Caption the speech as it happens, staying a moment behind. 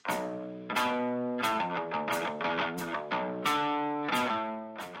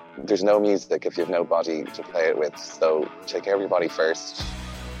there's no music if you have no body to play it with. So take care of your body first.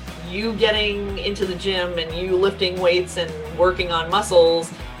 You getting into the gym and you lifting weights and working on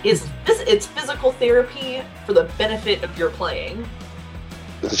muscles it's physical therapy for the benefit of your playing.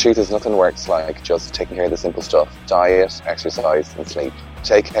 The truth is, nothing works like just taking care of the simple stuff. Diet, exercise, and sleep.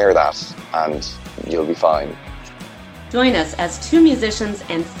 Take care of that and you'll be fine. Join us as two musicians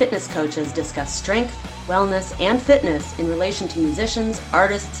and fitness coaches discuss strength, wellness, and fitness in relation to musicians,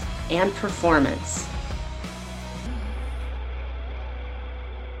 artists, and performance.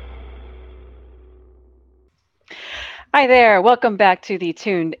 Hi there. Welcome back to the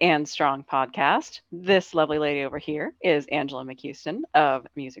Tuned and Strong podcast. This lovely lady over here is Angela McHouston of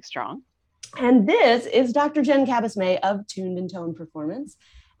Music Strong. And this is Dr. Jen Cabas-May of Tuned and Tone Performance.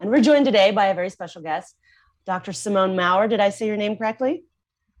 And we're joined today by a very special guest, Dr. Simone Maurer. Did I say your name correctly?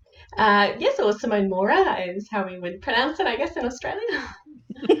 Yes, or Simone Maurer is how we would pronounce it, I guess, in Australia.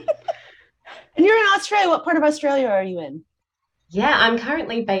 And you're in Australia. What part of Australia are you in? Yeah, I'm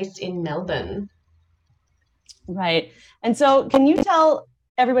currently based in Melbourne. Right. And so can you tell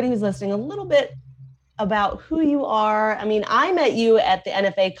everybody who's listening a little bit about who you are? I mean, I met you at the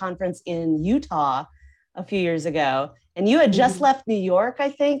NFA conference in Utah a few years ago, and you had just left New York, I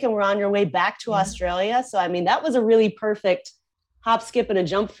think, and were on your way back to Australia. So, I mean, that was a really perfect hop, skip, and a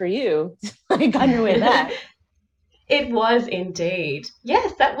jump for you, like on your way back. It was indeed.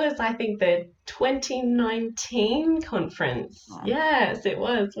 Yes, that was, I think, the 2019 conference. Wow. Yes, it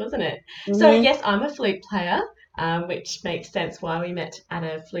was, wasn't it? Mm-hmm. So, yes, I'm a flute player, which makes sense why we met at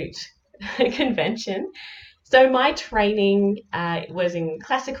a flute convention. So my training was in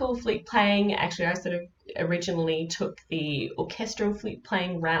classical flute playing. Actually, I sort of originally took the orchestral flute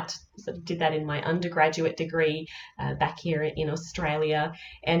playing route, sort of did that in my undergraduate degree back here in Australia.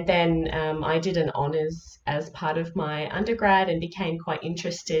 And then I did an honours as part of my undergrad and became quite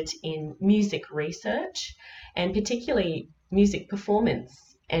interested in music research and particularly music performance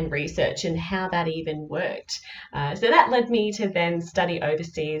and research and how that even worked. So that led me to then study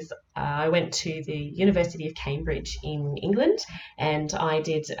overseas. I went to the University of Cambridge in England and I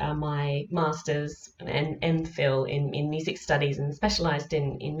did my master's and MPhil in music studies and specialised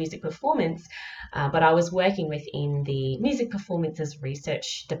in music performance, but I was working within the music performances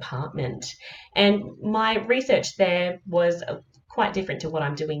research department. And my research there was quite different to what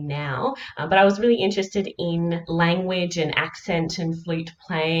I'm doing now, but I was really interested in language and accent and flute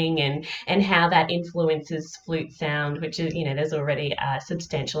playing and how that influences flute sound, which is, there's already a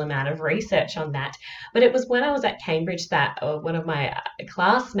substantial amount of research on that. But it was when I was at Cambridge that one of my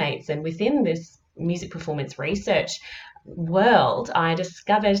classmates, and within this music performance research world, I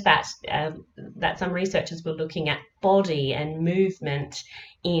discovered that some researchers were looking at body and movement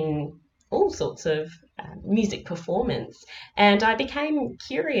in all sorts of music performance, and I became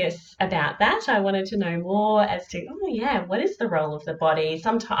curious about that. I wanted to know more as to, what is the role of the body?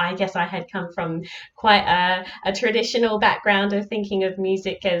 Sometimes I guess I had come from quite a traditional background of thinking of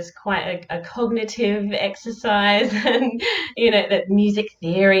music as quite a cognitive exercise, and that music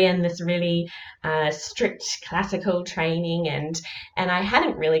theory and this really strict classical training, and I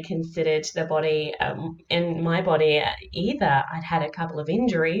hadn't really considered the body and my body either. I'd had a couple of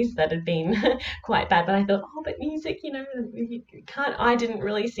injuries that had been quite bad, but I thought, but music, you can't. I didn't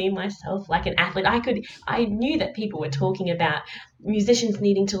really see myself like an athlete. I knew that people were talking about musicians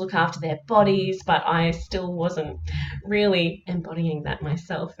needing to look after their bodies, but I still wasn't really embodying that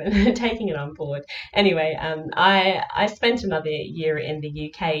myself and taking it on board. Anyway, I spent another year in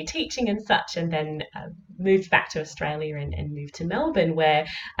the UK teaching and such, and then moved back to Australia and moved to Melbourne, where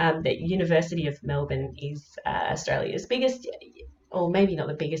the University of Melbourne is Australia's biggest, or maybe not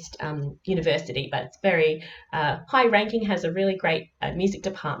the biggest university, but it's very high ranking, has a really great music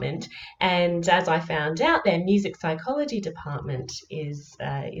department. And as I found out, their music psychology department is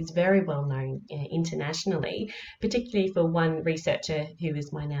very well known internationally, particularly for one researcher who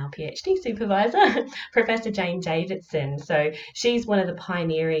is my now PhD supervisor, Professor Jane Davidson. So she's one of the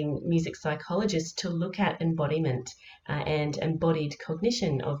pioneering music psychologists to look at embodiment and embodied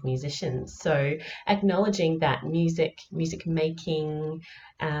cognition of musicians. So acknowledging that music making,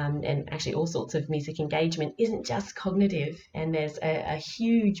 and actually all sorts of music engagement isn't just cognitive, and there's a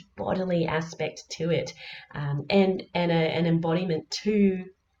huge bodily aspect to it, and an embodiment to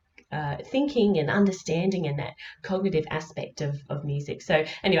thinking and understanding and that cognitive aspect of music. So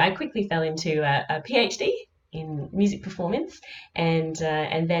anyway, I quickly fell into a PhD in music performance, and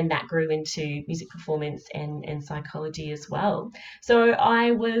then that grew into music performance and psychology as well. So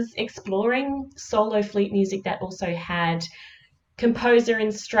I was exploring solo flute music that also had composer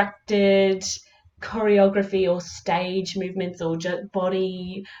instructed choreography or stage movements or just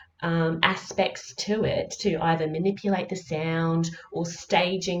body aspects to it, to either manipulate the sound or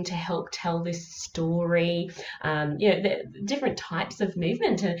staging to help tell this story. The different types of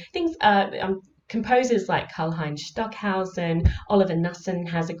movement and things. Composers like Karlheinz Stockhausen, Oliver Knussen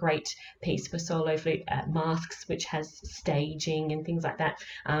has a great piece for solo flute, Masks, which has staging and things like that.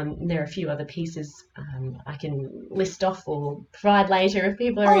 There are a few other pieces I can list off or provide later if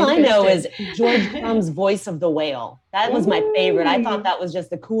people are All interested. I know is George Crumb's Voice of the Whale. That was my favorite. I thought that was just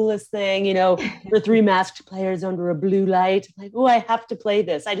the coolest thing, for 3 masked players under a blue light. Like, I have to play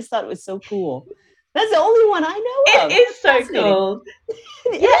this. I just thought it was so cool. That's the only one I know of. It is so cool.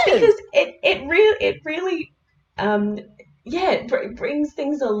 Because it really brings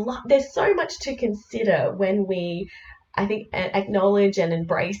things a lot. There's so much to consider when we, I think, acknowledge and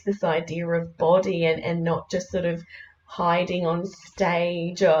embrace this idea of body and not just sort of hiding on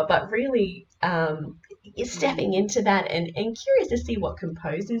stage, but really stepping into that and curious to see what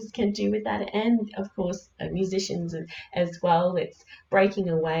composers can do with that, and of course musicians as well. It's breaking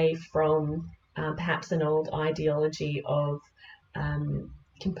away from perhaps an old ideology of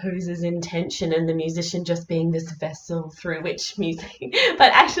composer's intention and the musician just being this vessel through which music,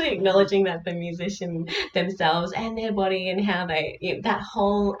 but actually acknowledging that the musician themselves and their body and how they, that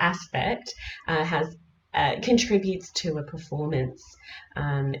whole aspect contributes to a performance.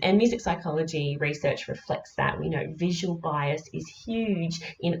 And music psychology research reflects that. We know visual bias is huge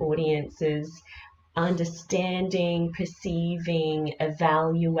in audiences understanding, perceiving,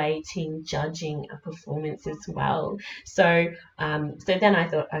 evaluating, judging a performance as well. So then I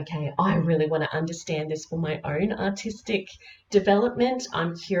thought, okay, I really want to understand this for my own artistic development.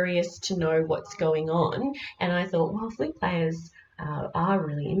 I'm curious to know what's going on. And I thought, well, flute players are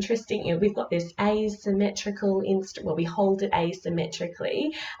really interesting. We've got this asymmetrical instrument. Well, we hold it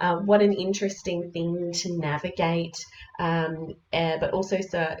asymmetrically. What an interesting thing to navigate. But also,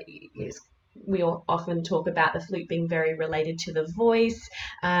 we often talk about the flute being very related to the voice,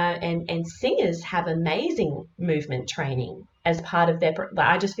 and singers have amazing movement training as part of their. But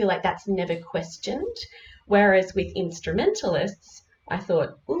I just feel like that's never questioned. Whereas with instrumentalists, I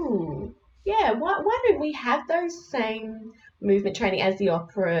thought, ooh, yeah, why don't we have those same movement training as the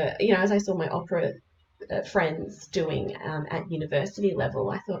opera? As I saw my opera friends doing at university level,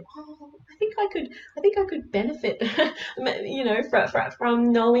 I thought, I think I could benefit,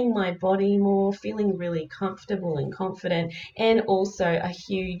 from knowing my body more, feeling really comfortable and confident, and also a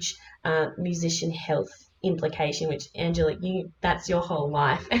huge musician health implication, which Angela, that's your whole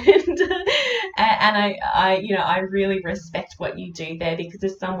life, and I really respect what you do there, because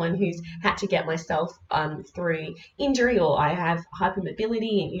as someone who's had to get myself through injury, or I have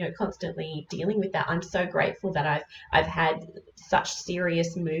hypermobility and constantly dealing with that, I'm so grateful that I've had such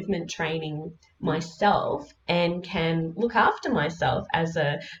serious movement training myself and can look after myself as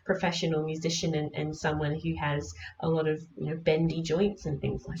a professional musician and someone who has a lot of bendy joints and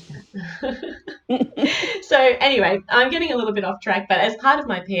things like that. So anyway, I'm getting a little bit off track, but as part of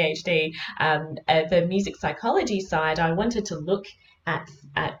my PhD, the music psychology side, I wanted to look at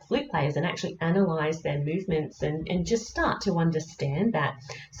flute players and actually analyze their movements and just start to understand that.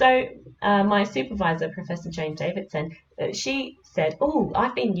 So my supervisor, Professor Jane Davidson, she said,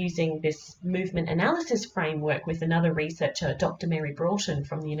 I've been using this movement analysis framework with another researcher, Dr. Mary Broughton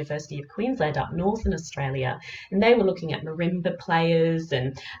from the University of Queensland up north in Australia, and they were looking at marimba players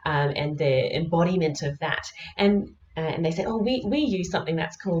and the embodiment of that. And they said, we use something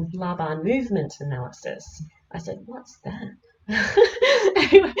that's called Laban movement analysis. I said, what's that?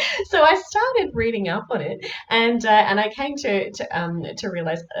 Anyway, so I started reading up on it, and I came to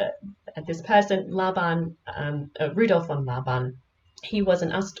realize this person, Laban, Rudolf von Laban. He was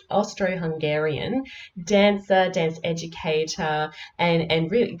an Austro-Hungarian dancer, dance educator,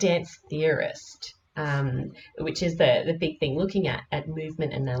 and really dance theorist. Which is the big thing, looking at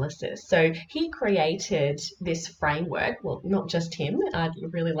movement analysis. So he created this framework. Well, not just him. I'd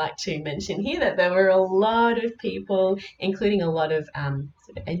really like to mention here that there were a lot of people, including a lot of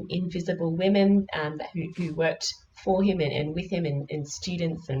invisible women who worked for him and with him, and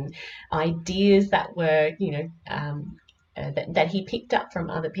students and ideas that were, that he picked up from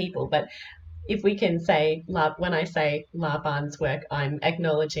other people. But if we can say, when I say Laban's work, I'm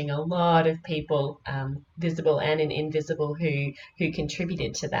acknowledging a lot of people, visible and invisible, who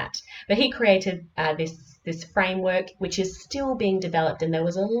contributed to that. But he created this framework, which is still being developed, and there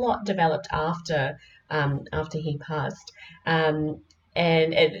was a lot developed after he passed. And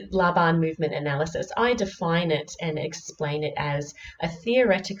Laban movement analysis, I define it and explain it as a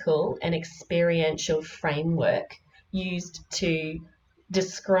theoretical and experiential framework used to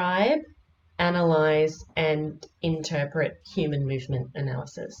describe analyze and interpret human movement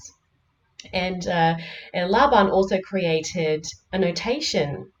analysis. And Laban also created a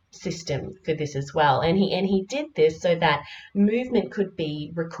notation system for this as well, and he did this so that movement could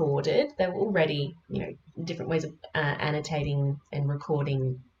be recorded. There were already, different ways of annotating and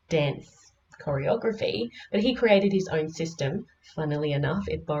recording dance choreography, but he created his own system. Funnily enough,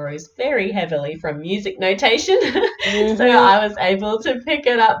 it borrows very heavily from music notation, so I was able to pick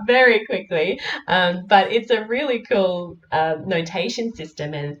it up very quickly. But it's a really cool notation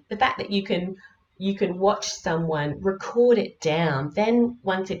system, and the fact that you can watch someone record it down, then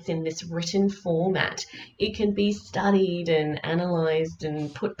once it's in this written format, it can be studied and analysed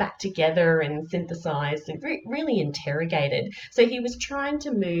and put back together and synthesised and really interrogated. So he was trying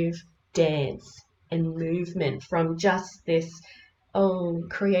to move dance and movement from just this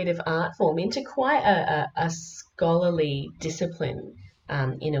creative art form into quite a scholarly discipline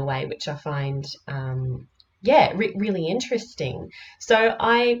in a way, which I find really interesting. So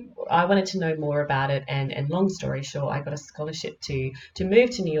I wanted to know more about it, and long story short, I got a scholarship to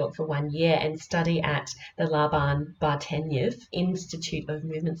move to New York for 1 year and study at the Laban Bar-Teniev Institute of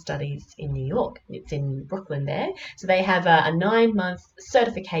Movement Studies in New York. It's in Brooklyn there. So they have a 9-month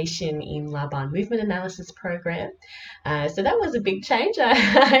certification in Laban movement analysis program. So that was a big change. I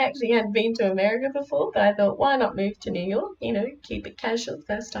actually hadn't been to America before, but I thought, why not move to New York? Keep it casual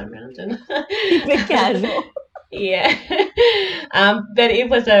first time round. And keep it casual. Yeah. But it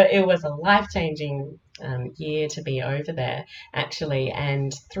was a life-changing year to be over there, actually,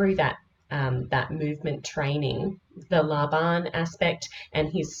 and through that movement training, the Laban aspect, and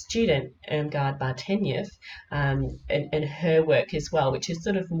his student Irmgard Bar-Teniev, and her work as well, which is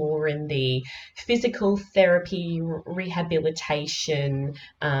sort of more in the physical therapy, rehabilitation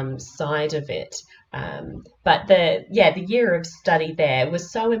side of it. But the year of study there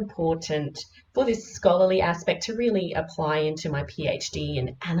was so important for this scholarly aspect to really apply into my PhD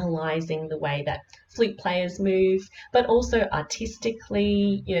and analysing the way that flute players move, but also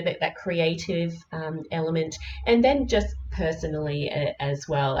artistically, that creative element, and then just personally as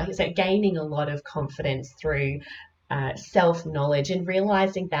well. Like I said, gaining a lot of confidence through self-knowledge and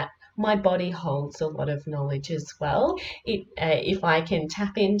realising that my body holds a lot of knowledge as well. If I can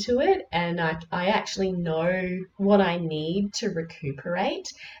tap into it, and I actually know what I need to recuperate,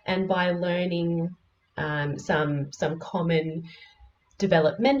 and by learning some common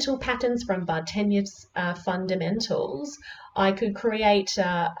developmental patterns from Bar-Teniev's fundamentals, I could create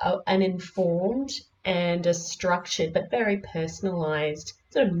an informed and a structured but very personalised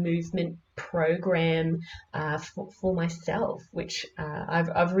sort of movement program for myself, which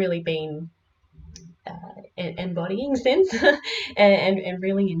I've really been embodying since and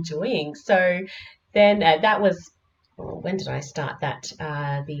really enjoying. So then that was, when did I start that?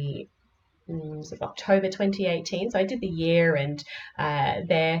 October 2018. So I did the year and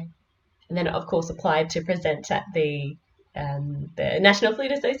there, and then of course applied to present at the National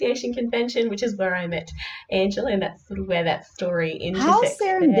Flute Association convention, which is where I met Angela, and that's sort of where that story intersects. How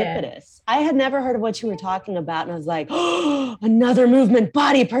serendipitous. I had never heard of what you were talking about, and I was like, oh, another movement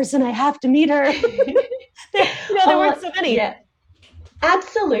body person, I have to meet her. there weren't so many. Yeah,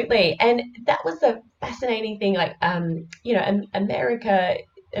 absolutely. And that was a fascinating thing. Like,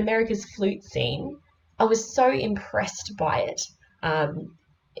 America's flute scene, I was so impressed by it.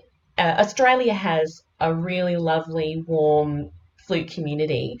 Australia has a really lovely, warm flute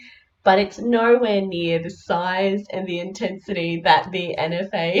community, but it's nowhere near the size and the intensity that the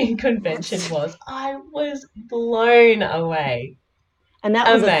NFA convention was. I was blown away. And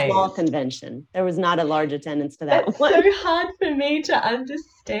that was a small convention. There was not a large attendance to that. That's so hard for me to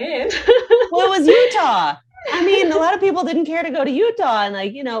understand. Well, it was Utah. I mean, a lot of people didn't care to go to Utah, and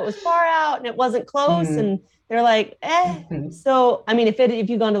it was far out and it wasn't close, and they're like, So, I mean, if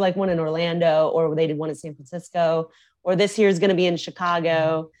you've gone to one in Orlando, or they did one in San Francisco, or this year is going to be in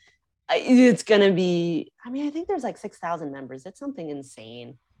Chicago, it's going to be, I think there's 6,000 members. It's something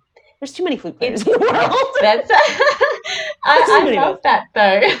insane. There's too many flute players in the world. I love that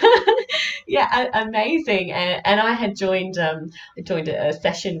though. Yeah, amazing. And I had joined a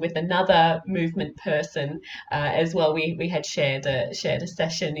session with another movement person as well. We had shared a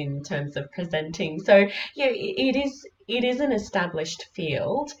session in terms of presenting. So it is an established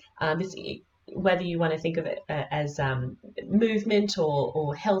field. Whether you want to think of it as movement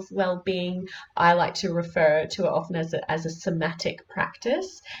or health well-being, I like to refer to it often as a somatic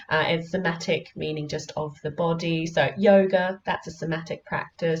practice. And somatic meaning just of the body. So yoga, that's a somatic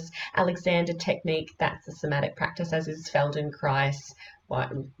practice. Alexander technique, that's a somatic practice, as is Feldenkrais.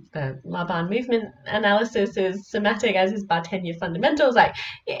 the Laban movement analysis is somatic, as is Bartenia fundamentals, like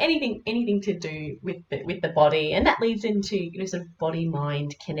anything to do with the body, and that leads into sort of body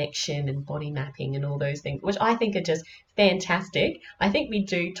mind connection and body mapping and all those things, which I think are just fantastic. I think we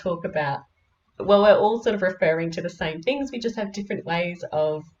do talk about, well, we're all sort of referring to the same things, we just have different ways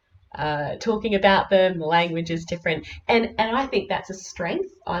of talking about them. The language is different, and I think that's a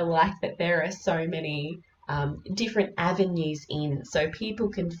strength. I like that there are so many different avenues in, so people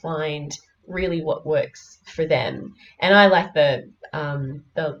can find really what works for them. And I like the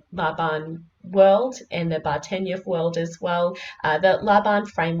Laban world and the Bartenieff world as well. The Laban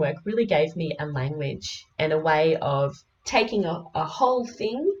framework really gave me a language and a way of taking a whole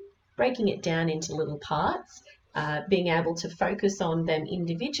thing, breaking it down into little parts, being able to focus on them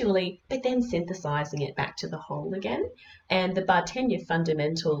individually, but then synthesizing it back to the whole again. And the Bartenia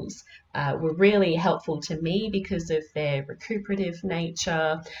fundamentals were really helpful to me because of their recuperative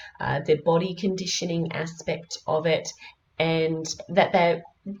nature, their body conditioning aspect of it, and that they're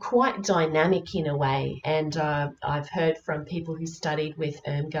quite dynamic in a way. And I've heard from people who studied with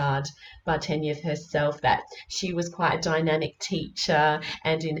Irmgard Bartenieff herself that she was quite a dynamic teacher,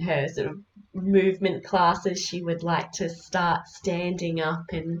 and in her sort of movement classes she would like to start standing up,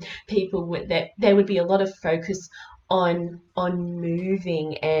 and people would, that there would be a lot of focus on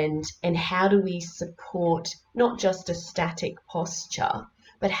moving and how do we support not just a static posture,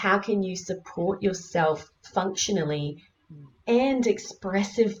 but how can you support yourself functionally and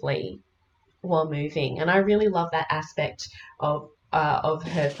expressively while moving. And I really love that aspect of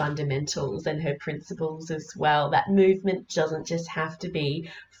her fundamentals and her principles as well, that movement doesn't just have to be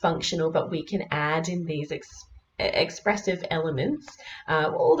functional, but we can add in these expressive elements.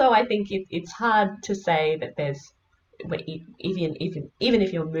 Although I think it's hard to say that there's, even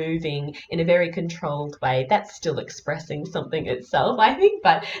if you're moving in a very controlled way, that's still expressing something itself, I think.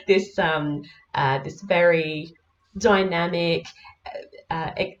 But this very dynamic,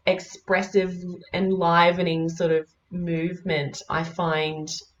 expressive, enlivening sort of movement, I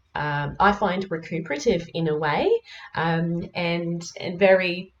find recuperative in a way, and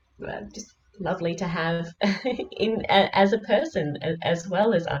very just lovely to have in as a person as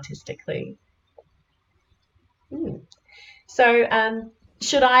well as artistically. So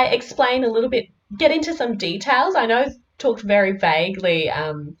should I explain a little bit, get into some details? I know I've talked very vaguely.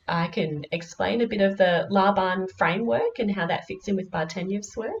 I can explain a bit of the Laban framework and how that fits in with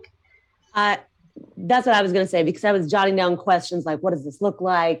Bartenieff's work. That's what I was going to say, because I was jotting down questions like, what does this look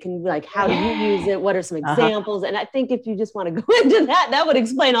like? And like, how do you use it? What are some examples? And I think if you just want to go into that would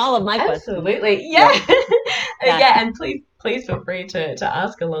explain all of my questions. Absolutely. Yeah. Yeah. And please feel free to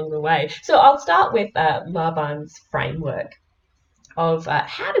ask along the way. So I'll start with Laban's framework of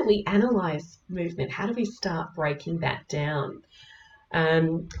how do we analyze movement? How do we start breaking that down?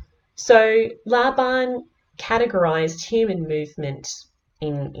 So Laban categorized human movement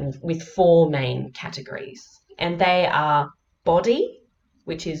with four main categories, and they are body,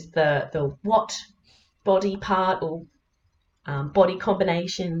 which is the what body part or body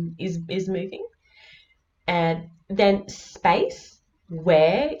combination is moving, and then space,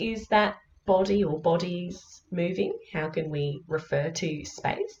 where is that body or bodies moving? How can we refer to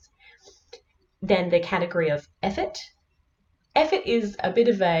space? Then the category of effort. Effort is a bit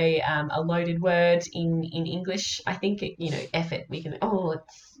of a loaded word in English. I think effort, we can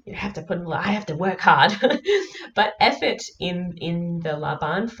you have to I have to work hard, but effort in the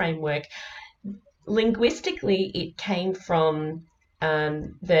Laban framework, linguistically, it came from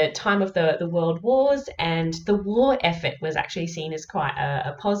the time of the World Wars, and the war effort was actually seen as quite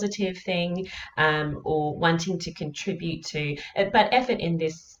a positive thing, or wanting to contribute to. But effort in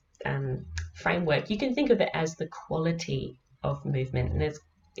this framework, you can think of it as the quality of movement, and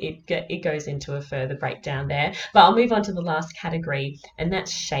it goes into a further breakdown there. But I'll move on to the last category, and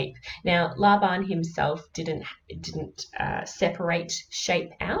that's shape. Now, Laban himself didn't separate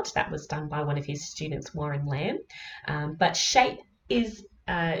shape out. That was done by one of his students, Warren Lamb. But shape is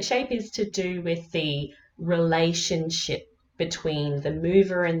to do with the relationship between the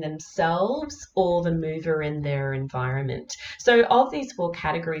mover and themselves, or the mover and their environment. So of these four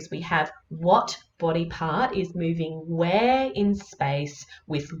categories, we have what body part is moving where in space,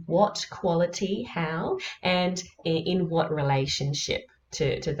 with what quality, how, and in what relationship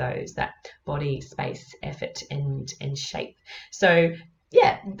to those, that body, space, effort, and shape. So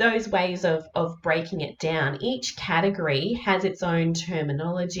yeah, those ways of breaking it down. Each category has its own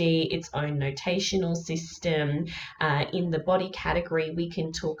terminology, its own notational system. In the body category, we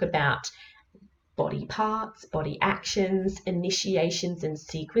can talk about body parts, body actions, initiations and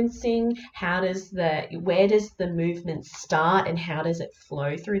sequencing. Where does the movement start and how does it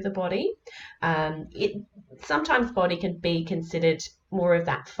flow through the body? Sometimes body can be considered more of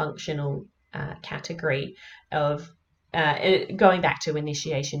that functional category of going back to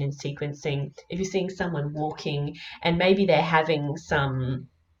initiation and sequencing. If you're seeing someone walking and maybe they're having some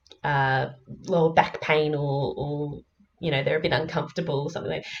lower back pain or they're a bit uncomfortable or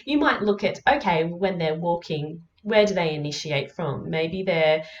something like that, you might look at, okay, when they're walking, where do they initiate from? Maybe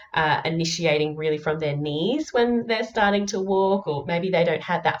they're initiating really from their knees when they're starting to walk, or maybe they don't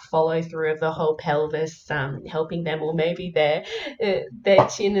have that follow through of the whole pelvis helping them, or maybe their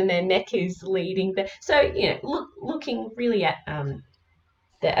chin and their neck is leading them. So looking really at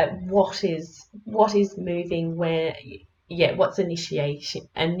what is moving, where, what's initiating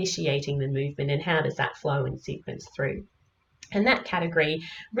the movement, and how does that flow and sequence through. And that category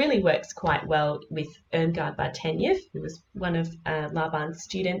really works quite well with Irmgard Bartenieff, who was one of Laban's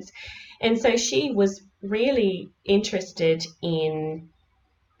students. And so she was really interested in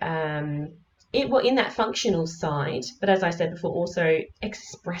in that functional side, but as I said before, also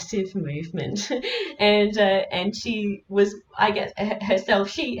expressive movement. And she was, I guess,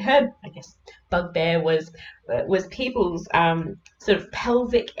 herself, her bugbear was people's sort of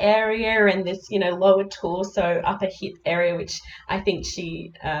pelvic area and this lower torso, upper hip area, which I think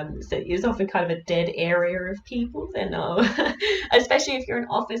she said is often kind of a dead area of people's, and especially if you're an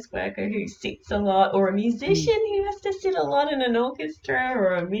office worker who sits a lot, or a musician who has to sit a lot in an orchestra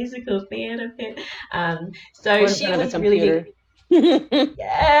or a musical theatre pit. So she was really big.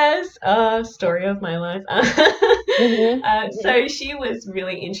 Yes, story of my life. So she was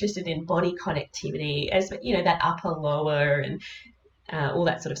really interested in body connectivity, as that upper lower and all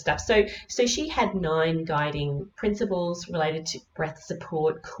that sort of stuff. So she had 9 guiding principles related to breath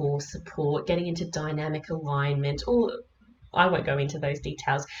support, core support, getting into dynamic alignment. I won't go into those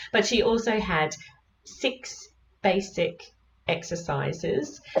details, but she also had 6 basic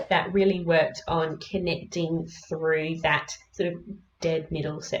exercises that really worked on connecting through that sort of dead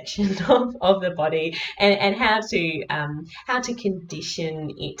middle section of the body, and how to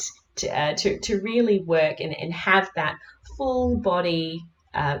condition it to really work and have that full body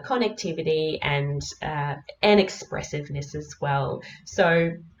connectivity and expressiveness as well.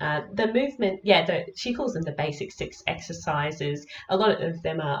 So the movement, she calls them the basic 6 exercises. A lot of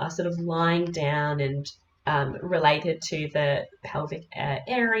them are sort of lying down and related to the pelvic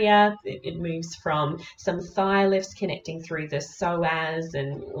area. It moves from some thigh lifts connecting through the psoas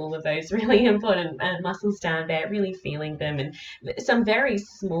and all of those really important muscles down there, really feeling them, and some very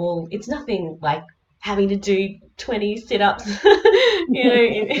small, it's nothing like having to do 20 sit-ups,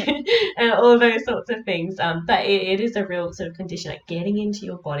 and all of those sorts of things. But it is a real sort of condition, like getting into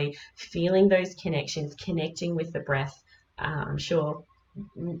your body, feeling those connections, connecting with the breath. I'm sure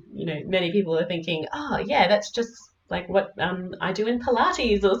many people are thinking, that's just like what I do in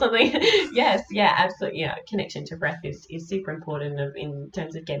Pilates or something. Yes, absolutely. Connection to breath is super important in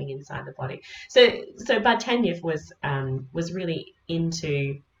terms of getting inside the body. So Bartenieff was really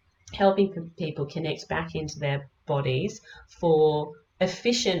into helping people connect back into their bodies for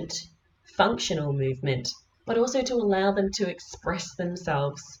efficient functional movement, but also to allow them to express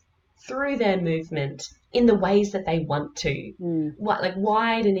themselves through their movement in the ways that they want to, like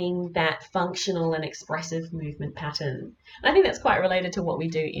widening that functional and expressive movement pattern. And I think that's quite related to what we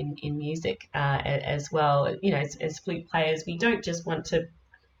do in music as well. As flute players, we don't just want to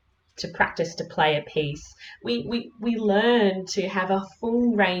practice to play a piece. We learn to have a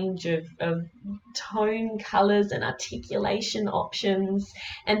full range of tone, colours and articulation options,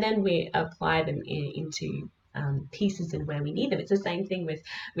 and then we apply them into pieces and where we need them. It's the same thing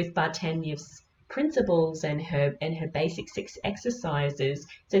with Bartenieff's principles and her basic 6 exercises.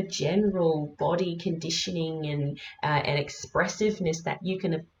 It's a general body conditioning and expressiveness that you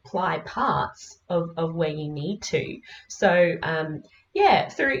can apply parts of where you need to. So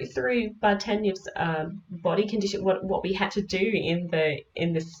through Bartenieff's body condition, what we had to do in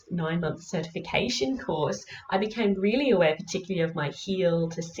this 9-month certification course, I became really aware, particularly of my heel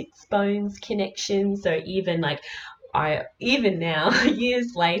to sits bones connection. So even now,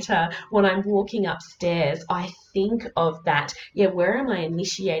 years later, when I'm walking upstairs, I think of that. Where am I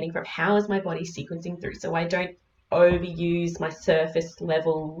initiating from? How is my body sequencing through? So I don't overuse my surface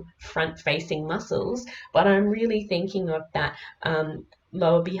level front facing muscles, but I'm really thinking of that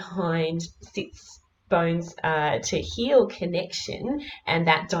lower behind sits bones to heal connection and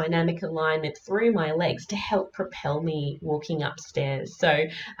that dynamic alignment through my legs to help propel me walking upstairs. So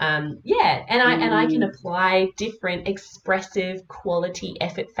and I can apply different expressive quality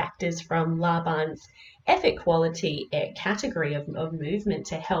effort factors from Laban's effort quality category of movement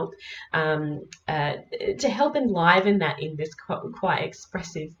to help enliven that in this quite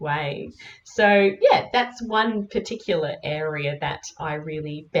expressive way. So that's one particular area that I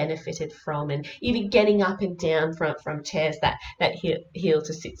really benefited from, and even getting up and down from chairs, that heel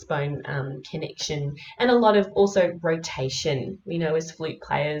to sits bone connection, and a lot of also rotation. We know as flute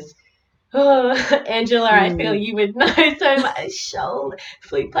players. Oh, Angela, I feel you would know so much.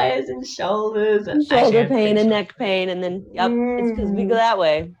 Flute players and shoulders and shoulder pain and neck pain, and then it's because we go that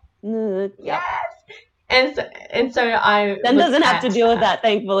way. Yes, and so I then doesn't have to deal with that,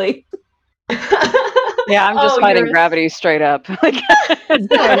 thankfully. Yeah, I'm just fighting gravity straight up.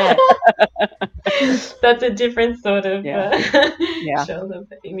 That's a different sort of shoulder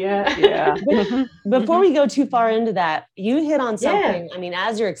pain. Yeah. Before we go too far into that, you hit on something. I mean,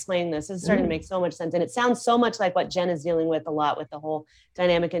 as you're explaining this, it's starting to make so much sense, and it sounds so much like what Jen is dealing with a lot with the whole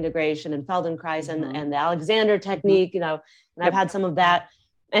dynamic integration and Feldenkrais and the Alexander technique. And I've had some of that.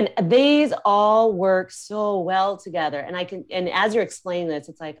 And these all work so well together. And as you're explaining this,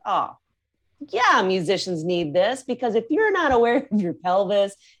 it's like, oh, yeah, musicians need this, because if you're not aware of your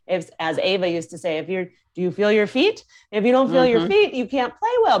pelvis, as Ava used to say, do you feel your feet? If you don't feel your feet, you can't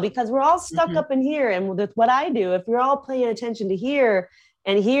play well, because we're all stuck up in here. And with what I do, if you're all paying attention to here,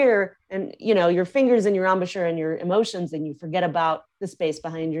 and your fingers and your embouchure and your emotions, and you forget about the space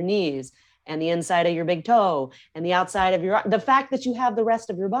behind your knees and the inside of your big toe and the outside of the fact that you have the rest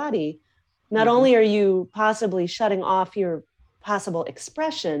of your body, not only are you possibly shutting off your possible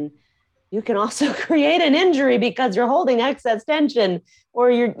expression, you can also create an injury because you're holding excess tension,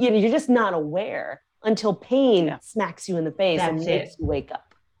 or you're just not aware until pain smacks you in the face and makes you wake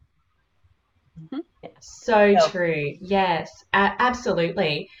up. So true. Yes,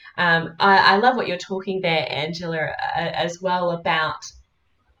 absolutely. I love what you're talking there, Angela, as well about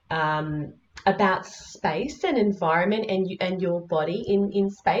space and environment and your body in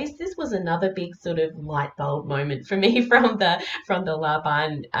space. This was another big sort of light bulb moment for me from the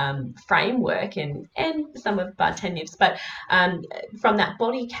Laban framework and some of Bartenyev's, but from that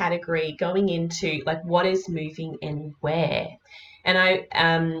body category going into like what is moving and where. And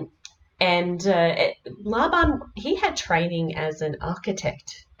Laban, he had training as an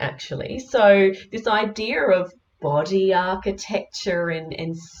architect, actually. So this idea of body architecture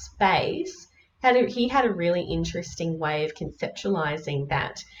and space, he had a really interesting way of conceptualizing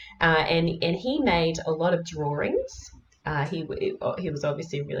that, and he made a lot of drawings. He was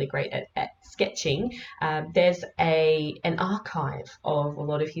obviously really great at sketching. There's an archive of a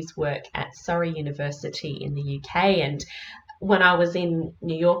lot of his work at Surrey University in the UK, and when I was in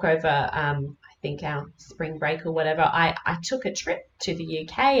New York over I think our spring break or whatever, I took a trip to the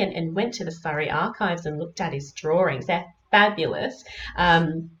UK and went to the Surrey archives and looked at his drawings. They're fabulous.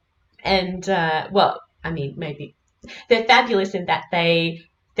 Maybe they're fabulous in that they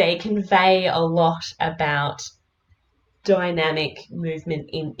convey a lot about dynamic movement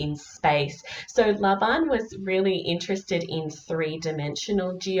in space. So Laban was really interested in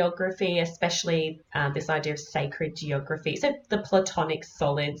three-dimensional geography, especially this idea of sacred geography, so the Platonic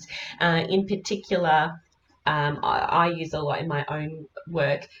solids. In particular, I use a lot in my own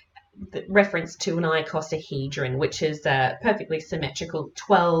work the reference to an icosahedron, which is a perfectly symmetrical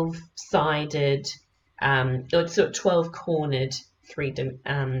 12-sided or sort of 12-cornered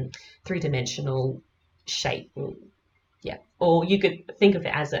three-dimensional shape. Or you could think of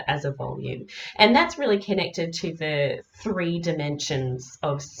it as a volume. And that's really connected to the 3 dimensions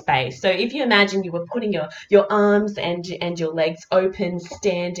of space. So if you imagine you were putting your arms and your legs open,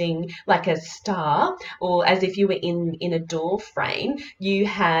 standing like a star, or as if you were in a door frame, you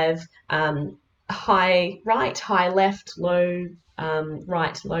have high right, high left, low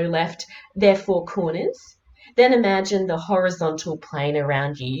right, low left. They're 4 corners. Then imagine the horizontal plane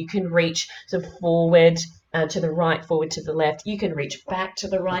around you. You can reach sort of forward, to the right, forward to the left. You can reach back to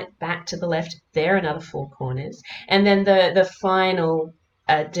the right, back to the left. There are another 4 corners. And then the final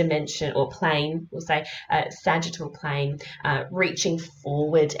dimension or plane, we'll say sagittal plane, reaching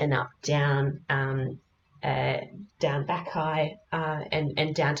forward and up, down, back high,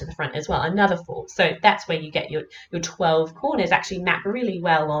 and down to the front as well. Another 4. So that's where you get your 12 corners actually map really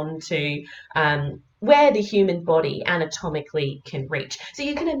well onto where the human body anatomically can reach. So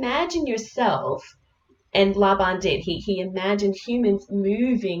you can imagine yourself. And Laban did. He imagined humans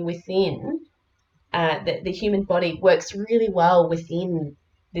moving within. The human body works really well within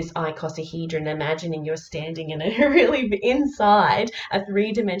this icosahedron, imagining you're standing in a really inside a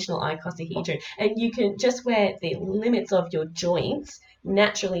three-dimensional icosahedron, and you can just where the limits of your joints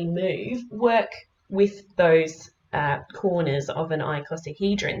naturally move, work with those corners of an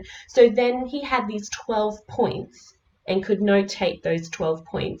icosahedron. So then he had these 12 points and could notate those 12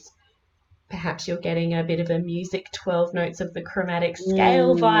 points. Perhaps you're getting a bit of a music 12 notes of the chromatic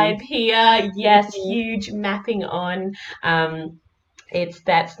scale vibe here. Yes, huge mapping on.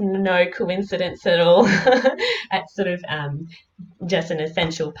 That's no coincidence at all. That's sort of just an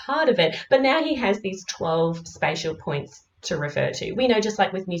essential part of it. But now he has these 12 spatial points to refer to. We know, just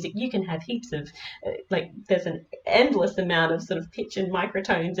like with music, you can have heaps of there's an endless amount of sort of pitch and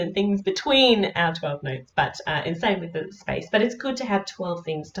microtones and things between our 12 notes, but and same with the space. But it's good to have 12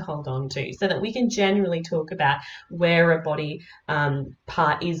 things to hold on to so that we can generally talk about where a body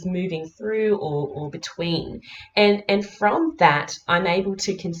part is moving through or between. And from that, I'm able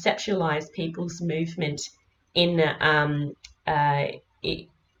to conceptualize people's movement in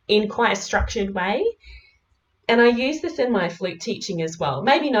quite a structured way. And I use this in my flute teaching as well.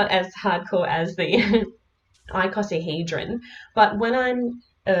 Maybe not as hardcore as the icosahedron, but when I'm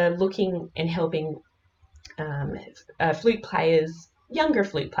looking and helping flute players, younger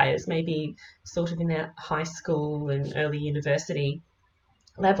flute players, maybe sort of in their high school and early university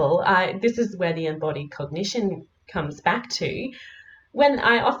level, this is where the embodied cognition comes back to. When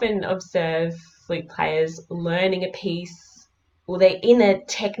I often observe flute players learning a piece, or they're in a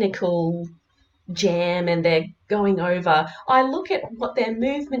technical jam and they're going over, I look at what their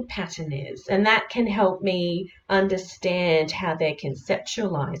movement pattern is, and that can help me understand how they're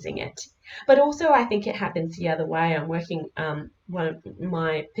conceptualizing it. But also I think it happens the other way. I'm working one of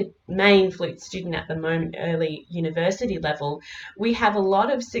my main flute student at the moment, early university level. We have a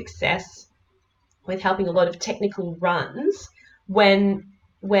lot of success with helping a lot of technical runs when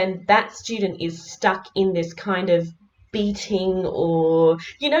that student is stuck in this kind of beating, or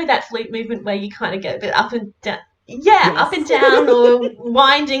that flute movement where you kind of get a bit up and down, up and down, or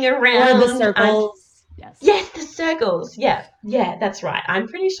winding around, or the circles. Yes, the circles. Yeah, that's right. I'm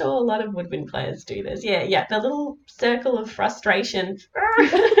pretty sure a lot of woodwind players do this. Yeah, the little circle of frustration. Of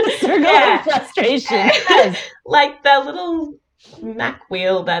frustration. Yes. Like the little Mac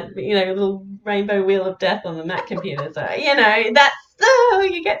wheel, that little rainbow wheel of death on the Mac computer. So that's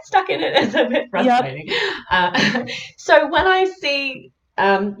you get stuck in it. It's a bit frustrating. Yep. So when I see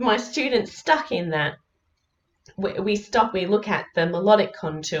my students stuck in that, we stop, we look at the melodic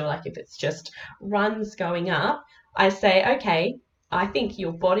contour, like if it's just runs going up, I say, okay, I think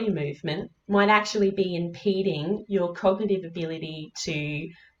your body movement might actually be impeding your cognitive ability to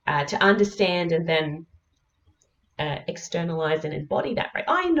understand and then externalize and embody that. Right?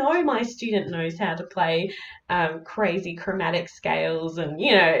 I know my student knows how to play crazy chromatic scales, and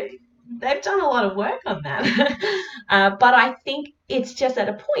they've done a lot of work on that. But I think it's just at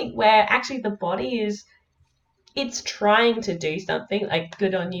a point where actually the body it's trying to do something, like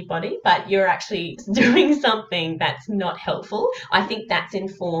good on you, body, but you're actually doing something that's not helpful. I think that's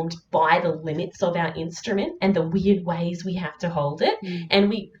informed by the limits of our instrument and the weird ways we have to hold it. And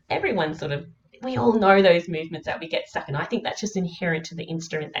we all know those movements that we get stuck in. I think that's just inherent to the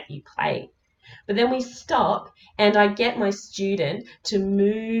instrument that you play. But then we stop, and I get my student to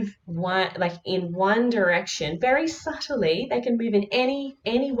move in one direction very subtly. They can move in any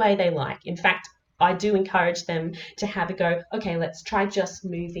way they like. In fact, I do encourage them to have a go, okay, let's try just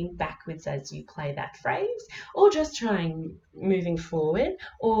moving backwards as you play that phrase, or just trying moving forward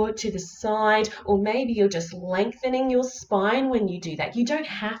or to the side, or maybe you're just lengthening your spine when you do that. You don't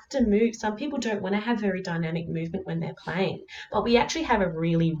have to move. Some people don't want to have very dynamic movement when they're playing, but we actually have a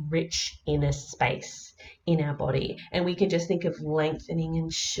really rich inner space in our body, and we can just think of lengthening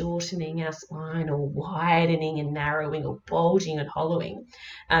and shortening our spine, or widening and narrowing, or bulging and hollowing.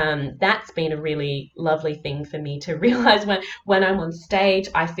 That's been a really lovely thing for me to realize. When I'm on stage,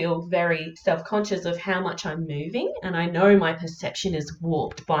 I feel very self-conscious of how much I'm moving, and I know my perception is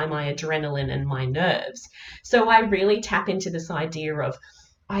warped by my adrenaline and my nerves. So I really tap into this idea of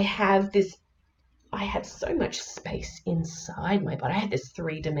I have so much space inside my body. I have this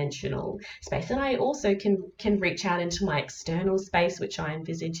three-dimensional space, and I also can reach out into my external space, which I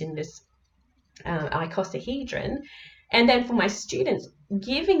envisage in this icosahedron. And then for my students,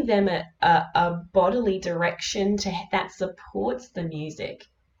 giving them a bodily direction that supports the music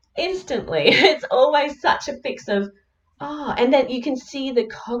instantly. It's always such a fix of, and then you can see the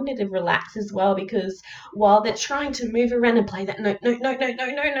cognitive relax as well, because while they're trying to move around and play that note,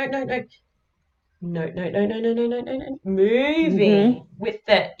 moving with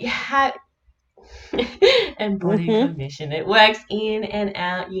the Embodied cognition. It works in and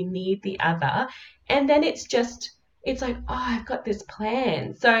out. You need the other. And then it's like, oh, I've got this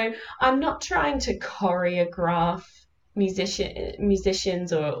plan. So I'm not trying to choreograph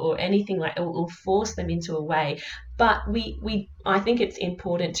musicians or anything like, or force them into a way. But I think it's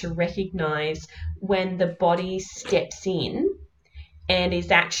important to recognize when the body steps in and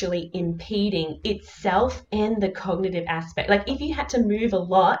is actually impeding itself and the cognitive aspect. Like if you had to move a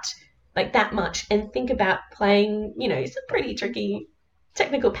lot, like that much, and think about playing, some pretty tricky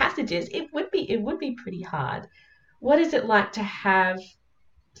technical passages, it would be pretty hard. What is it like to have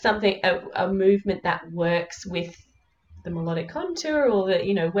something, a movement that works with the melodic contour, or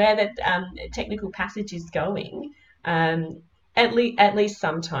where the technical passage is going? At least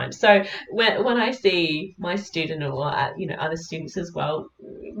sometimes. So when I see my student or other students as well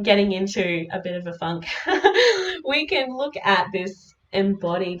getting into a bit of a funk, we can look at this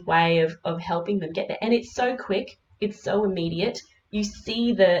embodied way of helping them get there, and it's so quick, it's so immediate. You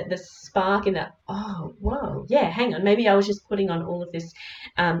see the spark in that, oh, whoa, yeah, hang on, maybe I was just putting on all of this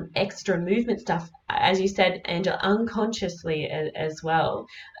extra movement stuff, as you said, Angela, unconsciously as well,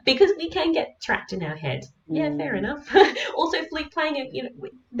 because we can get trapped in our head. Yeah, fair enough. Also, flute playing,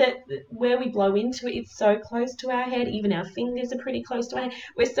 where we blow into it, it's so close to our head, even our fingers are pretty close to our head.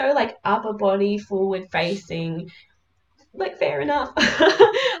 We're so like upper body, forward facing. Like, fair enough.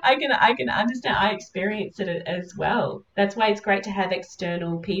 I can understand. I experience it as well. That's why it's great to have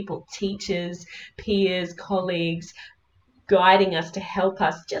external people, teachers, peers, colleagues, guiding us to help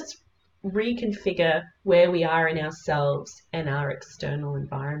us just reconfigure where we are in ourselves and our external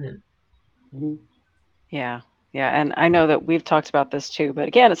environment. Yeah. And I know that we've talked about this too, but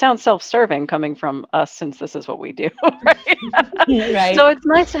again, it sounds self-serving coming from us since this is what we do. Right? Right. So it's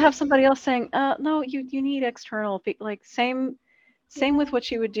nice to have somebody else saying, no, you need external people. Like same with what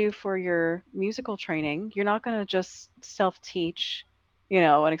you would do for your musical training. You're not going to just self-teach,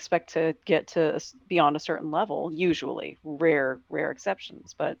 and expect to get to beyond a certain level, usually, rare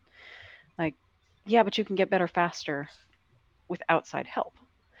exceptions. But like, yeah, but you can get better faster with outside help.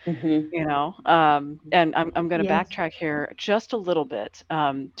 And I'm going to backtrack here just a little bit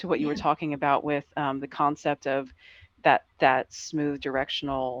to what you were talking about with the concept of that smooth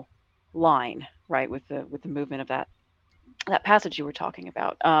directional line, right, with the movement of that passage you were talking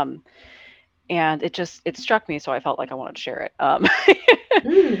about, and it struck me, so I felt like I wanted to share it.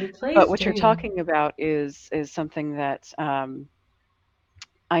 But what you're talking about is something that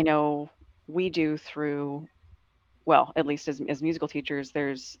I know we do through, well, at least as musical teachers,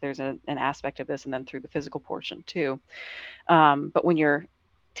 there's an aspect of this, and then through the physical portion too. But when you're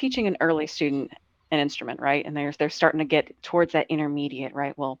teaching an early student an instrument, right, and they're starting to get towards that intermediate,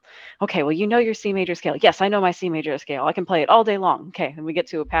 right? Well, okay, well, your C major scale. Yes, I know my C major scale. I can play it all day long. Okay, and we get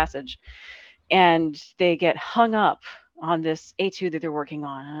to a passage, and they get hung up on this etude that they're working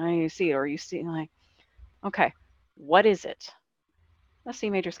on. And you see it, or you see, like, okay, what is it? A C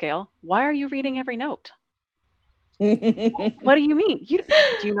major scale. Why are you reading every note? What do you mean? Do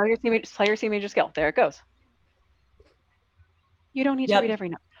you know your C major? Play your C major scale. There it goes. You don't need to read every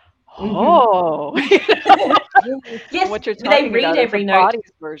note. Oh, yes, what you're they read every note,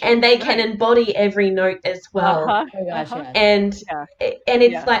 and they can embody every note as well. Oh gosh, yeah. And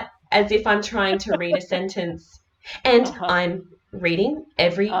it's like as if I'm trying to read a sentence, and I'm reading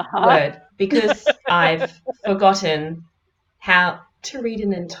every word because I've forgotten how to read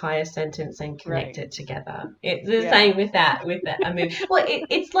an entire sentence and connect it together. It's the same with that. I mean, well,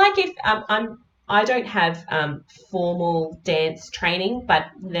 it's like if I don't have formal dance training, but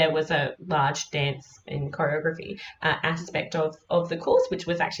there was a large dance and choreography aspect of the course, which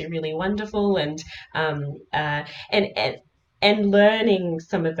was actually really wonderful, and learning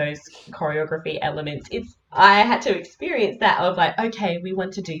some of those choreography elements. I had to experience that of like, okay, we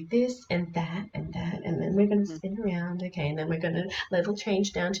want to do this and that and that, and then we're going to spin around, okay, and then we're going to level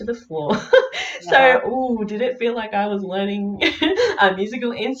change down to the floor. So, did it feel like I was learning a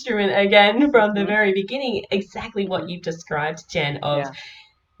musical instrument again from the very beginning? Exactly what you've described, Jen, of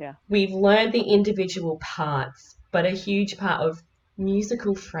we've learned the individual parts, but a huge part of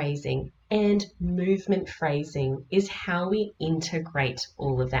musical phrasing and movement phrasing is how we integrate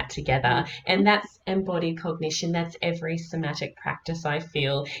all of that together. And that's embodied cognition. That's every somatic practice, I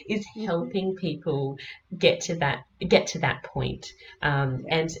feel, is helping people get to that point.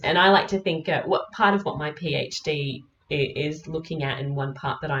 And I like to think what part of what my PhD is looking at, and one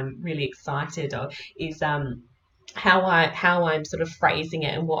part that I'm really excited of, is how I'm sort of phrasing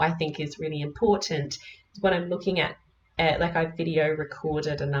it, and what I think is really important when I'm looking at like I video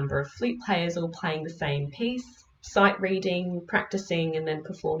recorded a number of flute players all playing the same piece, sight reading, practicing, and then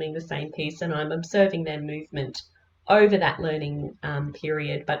performing the same piece, and I'm observing their movement over that learning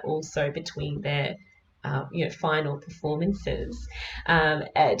period, but also between their final performances,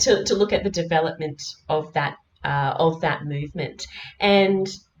 to look at the development of that movement, and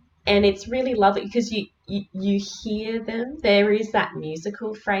it's really lovely because you hear them. There is that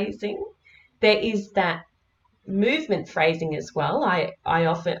musical phrasing, there is that movement phrasing as well. I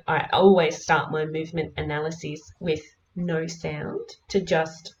always start my movement analyses with no sound, to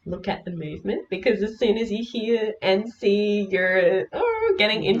just look at the movement, because as soon as you hear and see, you're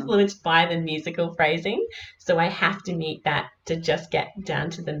getting influenced by the musical phrasing. So I have to meet that to just get down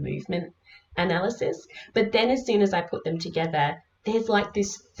to the movement analysis. But then as soon as I put them together, there's like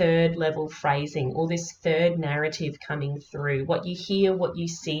this third level phrasing, or this third narrative coming through, what you hear, what you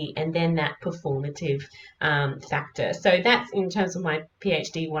see, and then that performative factor. So that's, in terms of my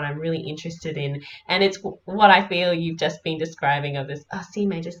PhD, what I'm really interested in. And it's what I feel you've just been describing, of this, C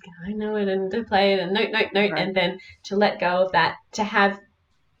major scale, I know it, and to play it, and note, right. And then to let go of that, to have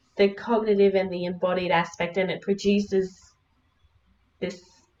the cognitive and the embodied aspect, and it produces this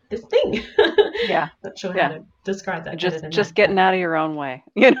thing. Yeah. Not sure how to describe that. Just getting out of your own way,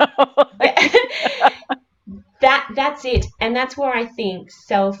 you know. That's it. And that's where I think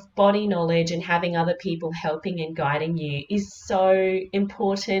self-body knowledge and having other people helping and guiding you is so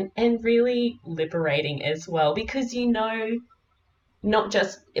important, and really liberating as well, because you know, not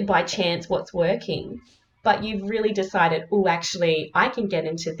just by chance what's working, but you've really decided, actually I can get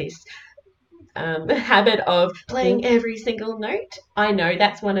into this habit of playing every single note. I know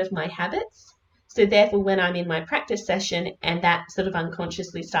that's one of my habits. So therefore, when I'm in my practice session and that sort of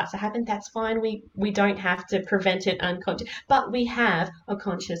unconsciously starts to happen, that's fine. We don't have to prevent it unconscious, but we have a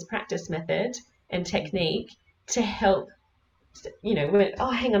conscious practice method and technique to help, when,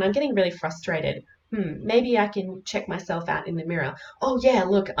 hang on, I'm getting really frustrated. Maybe I can check myself out in the mirror. Oh yeah,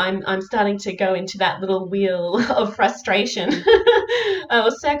 look, I'm starting to go into that little wheel of frustration, or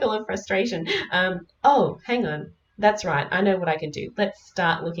circle of frustration. Hang on, that's right, I know what I can do. Let's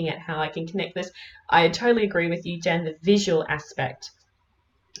start looking at how I can connect this. I totally agree with you, Jen. The visual aspect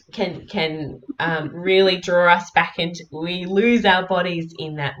can really draw us back into, we lose our bodies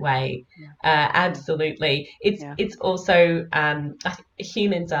in that way. Absolutely. It's also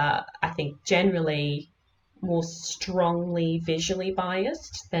humans are, I think, generally more strongly visually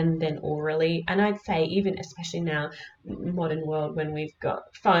biased than orally, and I'd say even especially now, modern world, when we've got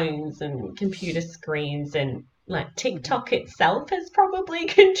phones and computer screens, and like TikTok itself has probably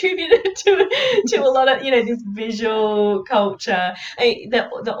contributed to a lot of, this visual culture.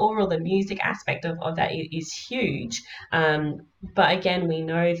 The oral, the music aspect of that is huge. But again, we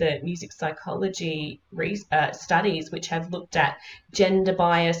know that music psychology studies which have looked at gender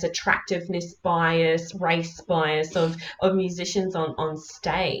bias, attractiveness bias, race bias of musicians on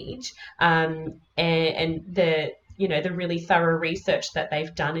stage, and the really thorough research that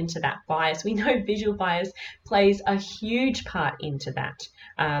they've done into that bias. We know visual bias plays a huge part into that.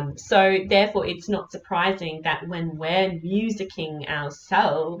 So therefore, it's not surprising that when we're musicking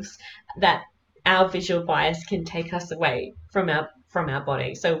ourselves, that our visual bias can take us away from our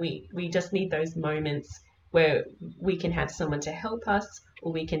body. So we just need those moments where we can have someone to help us,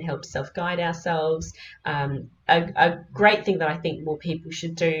 or we can help self-guide ourselves. A great thing that I think more people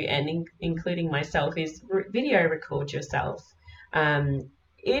should do, and including myself, is video record yourself.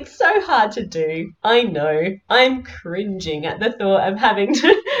 It's so hard to do. I know. I'm cringing at the thought of having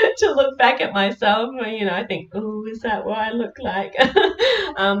to look back at myself. I think, is that what I look like?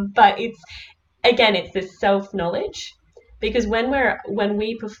 But it's this self-knowledge. Because when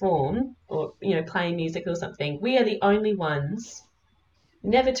we perform, or play music or something, we are the only ones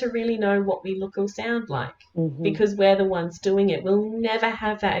never to really know what we look or sound like, because we're the ones doing it. We'll never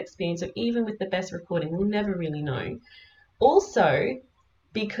have that experience, or even with the best recording, we'll never really know. Also,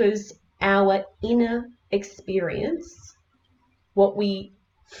 because our inner experience, what we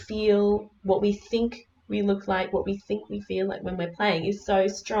feel, what we think we look like, what we think we feel like when we're playing, is so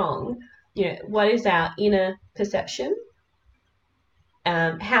strong. What is our inner perception?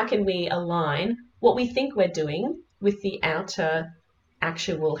 How can we align what we think we're doing with the outer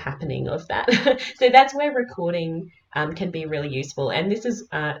actual happening of that? So that's where recording can be really useful. And this is,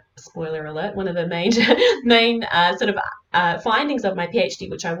 spoiler alert, one of the main findings of my PhD,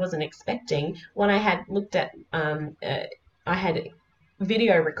 which I wasn't expecting. When I had looked at, I had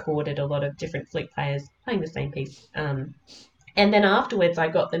video recorded a lot of different flute players playing the same piece. And then afterwards, I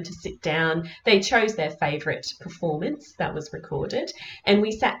got them to sit down. They chose their favourite performance that was recorded, and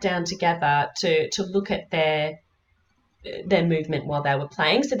we sat down together to look at their their movement while they were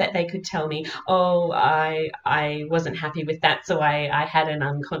playing, so that they could tell me, oh, I wasn't happy with that, so I had an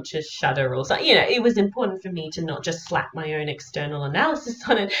unconscious shudder or something. It was important for me to not just slap my own external analysis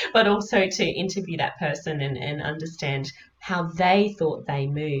on it, but also to interview that person and understand how they thought they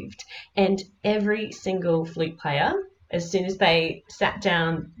moved. And every single flute player, as soon as they sat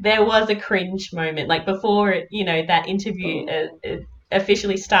down, there was a cringe moment. Like before, that interview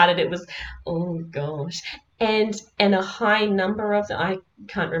officially started, it was, oh gosh. And a high number of them, I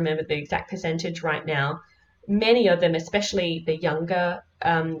can't remember the exact percentage right now, many of them, especially the younger,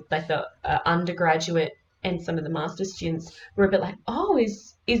 like the undergraduate and some of the master's students, were a bit like, oh,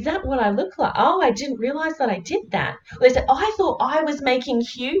 is that what I look like? Oh, I didn't realize that I did that. They said, oh, I thought I was making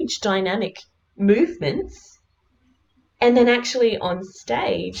huge dynamic movements. And then actually on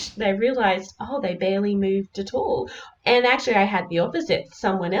stage, they realized, oh, they barely moved at all. And actually I had the opposite.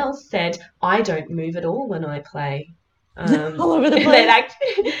 Someone else said, I don't move at all when I play. All over the place?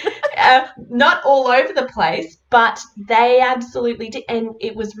 Not all over the place, but they absolutely did. And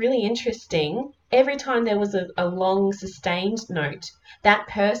it was really interesting. Every time there was a long sustained note, that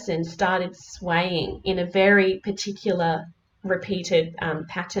person started swaying in a very particular repeated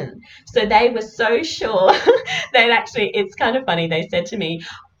pattern. So they were so sure that actually, it's kind of funny, they said to me,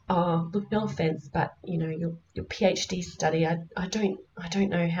 oh, look, no offense, but your PhD study, I don't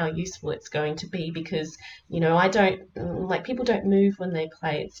know how useful it's going to be, because I don't like, people don't move when they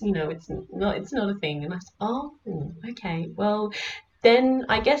play. It's it's not a thing. And I said, oh, okay, well, then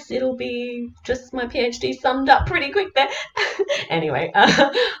I guess it'll be just my PhD summed up pretty quick there. Anyway,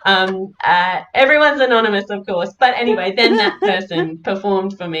 everyone's anonymous, of course. But anyway, then that person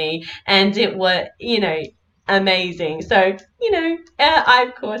performed for me, and it was, amazing. So, I,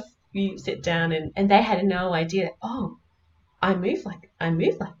 of course, you sit down and they had no idea, oh, I move like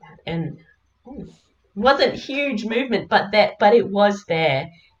that. And wasn't huge movement, but it was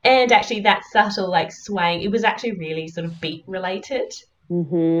there. And actually that subtle like swaying, it was actually really sort of beat related.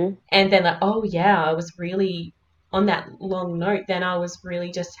 Mm-hmm. And then like, oh yeah, I was really on that long note, then I was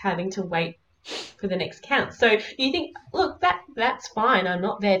really just having to wait for the next count. So you think, look, that's fine. I'm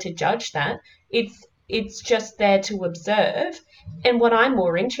not there to judge that. It's just there to observe. And what I'm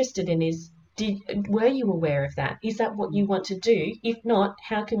more interested in is, were you aware of that? Is that what you want to do? If not,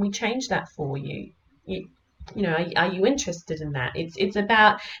 how can we change that for you? Are you interested in that? It's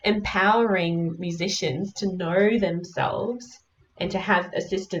about empowering musicians to know themselves and to have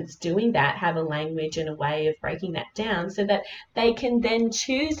assistants doing that, have a language and a way of breaking that down so that they can then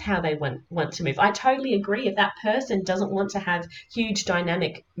choose how they want to move. I totally agree. If that person doesn't want to have huge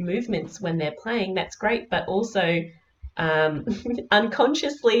dynamic movements when they're playing, that's great. But also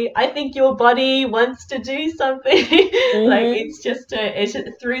unconsciously, I think your body wants to do something. Mm-hmm. Like it's just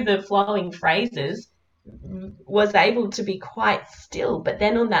through the flowing phrases, was able to be quite still, but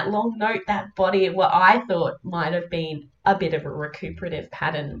then on that long note, that body, what I thought might have been a bit of a recuperative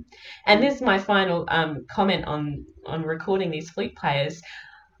pattern. And this is my final comment on recording these flute players.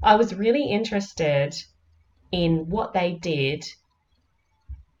 I was really interested in what they did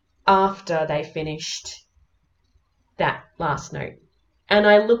after they finished that last note, and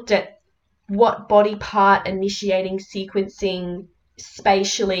I looked at what body part initiating, sequencing,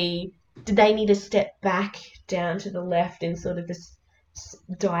 spatially. Did they need to step back down to the left in sort of this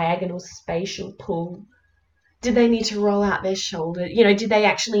diagonal spatial pull? Did they need to roll out their shoulder? Did they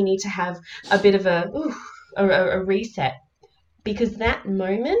actually need to have a bit of a reset? Because that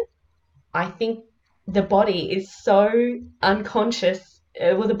moment, I think the body is so unconscious.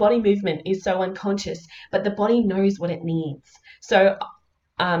 The body movement is so unconscious, but the body knows what it needs. So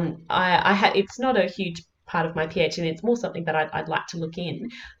it's not a huge part of my PhD, and it's more something that I'd like to look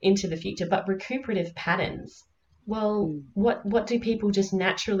into the future. But recuperative patterns, well, what do people just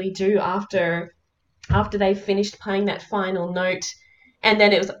naturally do after they've finished playing that final note, and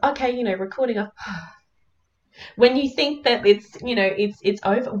then it was okay, recording off. When you think that it's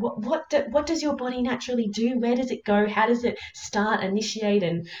over, what does your body naturally do? Where does it go? How does it start, initiate,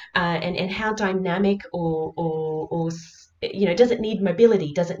 and how dynamic or does it need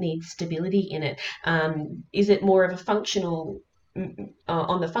mobility? Does it need stability in it? Is it more of a functional,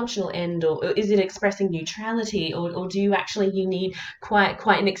 on the functional end, or is it expressing neutrality, or do you need quite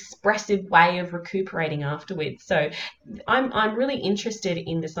an expressive way of recuperating afterwards? So I'm really interested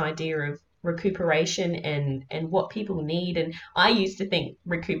in this idea of recuperation and what people need. And I used to think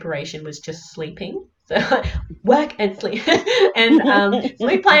recuperation was just sleeping. So work and sleep and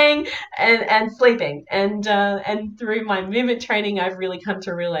sleep playing and sleeping. And through my movement training, I've really come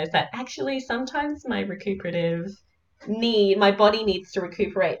to realize that actually sometimes my recuperative my body needs to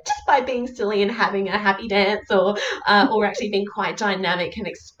recuperate just by being silly and having a happy dance, or actually being quite dynamic and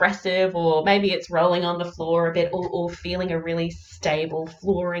expressive, or maybe it's rolling on the floor a bit, or feeling a really stable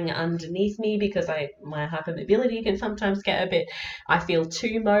flooring underneath me, because my hypermobility can sometimes get a bit, I feel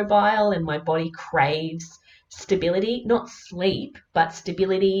too mobile, and my body craves stability, not sleep, but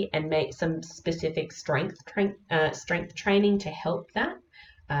stability, and make some specific strength training to help that.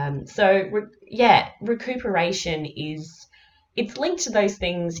 Recuperation it's linked to those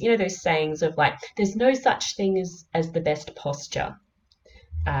things, those sayings of like, there's no such thing as the best posture.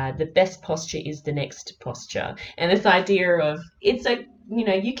 The best posture is the next posture. And this idea of you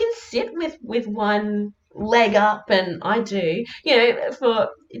can sit with one leg up, and I do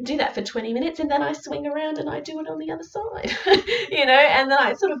that for 20 minutes, and then I swing around and I do it on the other side, and then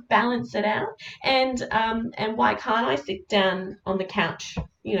I sort of balance it out. And why can't I sit down on the couch,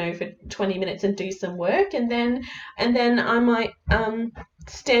 for 20 minutes and do some work, and then I might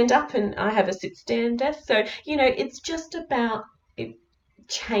stand up and I have a sit stand desk. So, it's just about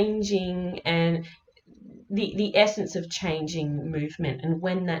changing, and the essence of changing movement, and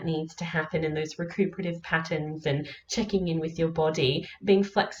when that needs to happen, and those recuperative patterns, and checking in with your body, being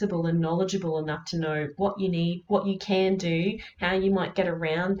flexible and knowledgeable enough to know what you need, what you can do, how you might get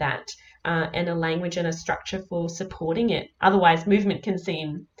around that, and a language and a structure for supporting it. Otherwise, movement can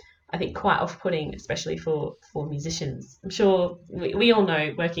seem, I think, quite off-putting, especially for musicians. I'm sure we all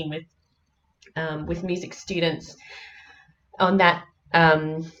know, working with music students on that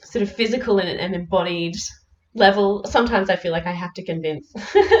sort of physical and embodied level, sometimes I feel like I have to convince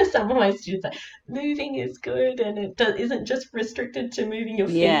some of my students that moving is good, and it isn't just restricted to moving your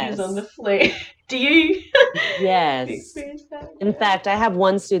fingers on the flute. Do you experience that? In fact, I have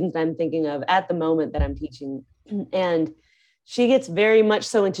one student that I'm thinking of at the moment that I'm teaching, and she gets very much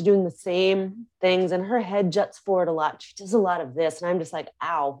so into doing the same things, and her head juts forward a lot. She does a lot of this, and I'm just like,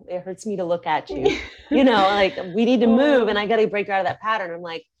 ow, it hurts me to look at you. Like, we need to move, and I got to break her out of that pattern. I'm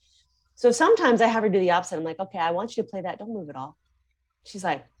like, so sometimes I have her do the opposite. I'm like, okay, I want you to play that. Don't move at all. She's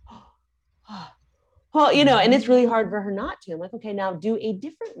like, well, and it's really hard for her not to. I'm like, okay, now do a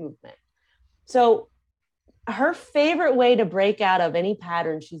different movement. So her favorite way to break out of any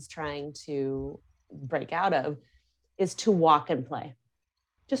pattern she's trying to break out of is to walk and play.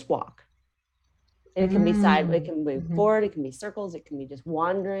 Just walk. And it can be it can move forward, it can be circles, it can be just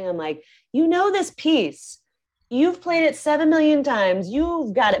wandering. I'm like, this piece. You've played it 7 million times.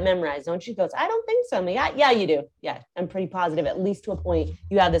 You've got it memorized, don't you? She goes, I don't think so. I'm like, yeah, you do. Yeah, I'm pretty positive, at least to a point,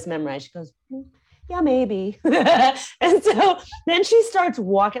 you have this memorized. She goes, yeah, maybe. And so then she starts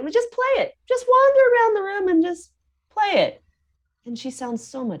walking. Just play it. Just wander around the room and just play it. And she sounds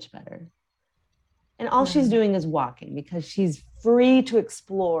so much better. And all she's doing is walking, because she's free to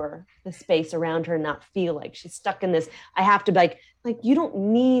explore the space around her and not feel like she's stuck in this. I have to be like, you don't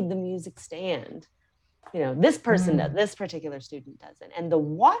need the music stand. This person does, this particular student doesn't. And the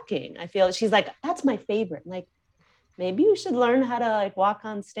walking, I feel she's like, that's my favorite. Like, maybe you should learn how to walk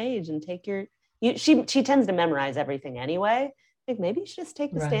on stage and take she tends to memorize everything anyway. Like, maybe you should just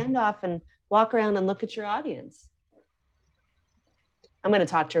take the stand off and walk around and look at your audience. I'm going to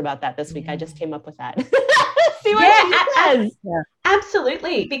talk to her about that this week. I just came up with that. See what she says. Yeah.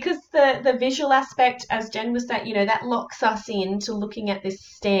 Absolutely. Because the visual aspect, as Jen was saying, that locks us into looking at this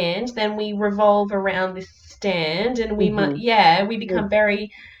stand. Then we revolve around this stand, and we we become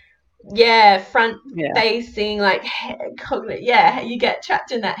very front facing, like you get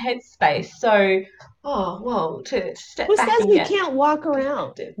trapped in that headspace. So to step who back. Who says we can't walk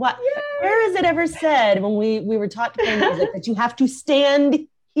around? What? Where is it ever said when we were taught to play music that you have to stand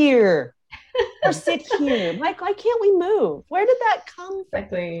here or sit here? Like, why can't we move? Where did that come from?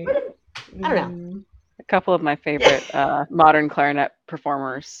 Exactly. I don't know. A couple of my favorite modern clarinet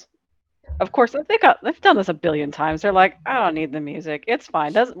performers. Of course, they've done this a billion times. They're like, I don't need the music. It's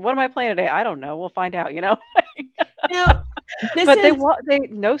fine. What am I playing today? I don't know. We'll find out. They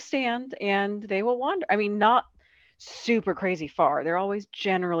no stand, and they will wander. I mean, not super crazy far. They're always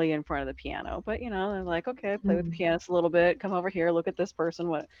generally in front of the piano, but they're like, okay, play with the pianist a little bit. Come over here, look at this person.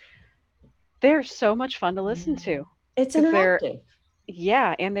 What? They're so much fun to listen to. It's interactive.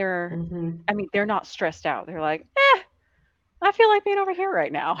 And they're. I mean, they're not stressed out. They're like, I feel like being over here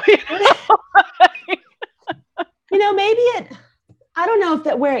right now. Maybe I don't know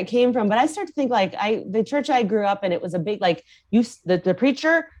where it came from, but I start to think like the church I grew up in, it was a big, like the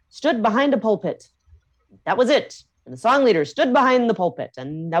preacher stood behind a pulpit. That was it. And the song leader stood behind the pulpit,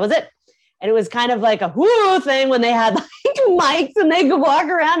 and that was it. And it was kind of like a whoo thing when they had like mics and they could walk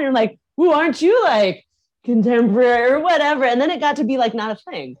around and you're like, who aren't you like contemporary or whatever, and then it got to be like not a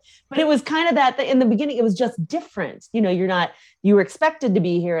thing. But it was kind of that in the beginning it was just different. You were expected to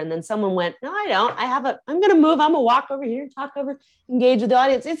be here, and then someone went, no, I don't, I'm gonna move, I'm gonna walk over here, talk over, engage with the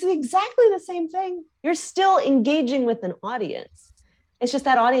audience. It's exactly the same thing. You're still engaging with an audience. It's just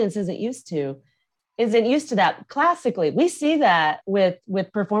that audience isn't used to that. Classically, we see that with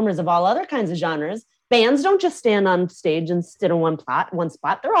performers of all other kinds of genres. Bands don't just stand on stage and sit in one spot.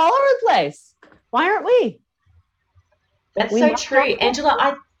 They're all over the place. Why aren't we? That's so true,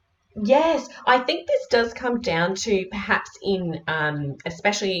 Angela. I think this does come down to perhaps in,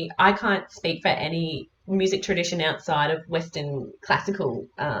 especially, I can't speak for any music tradition outside of Western classical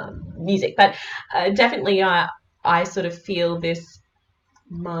music, but definitely I sort of feel this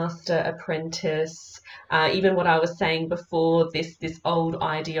master apprentice, even what I was saying before, this old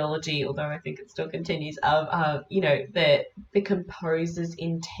ideology, although I think it still continues, of the composer's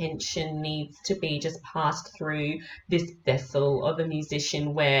intention needs to be just passed through this vessel of a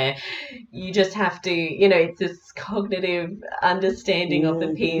musician, where you just have to, it's this cognitive understanding of the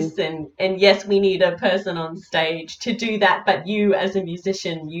piece, and yes, we need a person on stage to do that, but you as a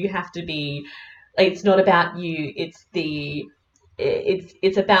musician, you have to be, it's not about you,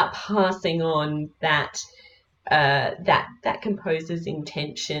 it's about passing on that composer's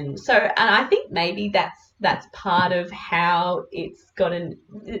intention. So, and I think maybe that's part of how it's gotten.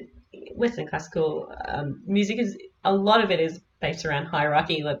 Western classical music is, a lot of it is based around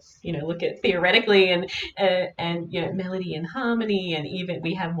hierarchy. Let's look at theoretically and melody and harmony, and even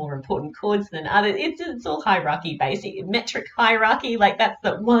we have more important chords than others. It's all hierarchy based, metric hierarchy, like that's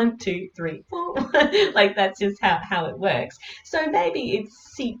the 1, 2, 3, 4, like that's just how it works. So maybe it's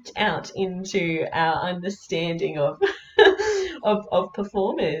seeped out into our understanding of of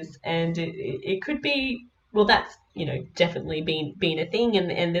performers, and it could be, well, that's definitely been a thing,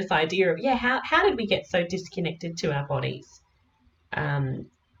 and this idea of how did we get so disconnected to our bodies, and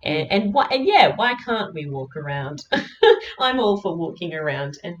why can't we walk around? I'm all for walking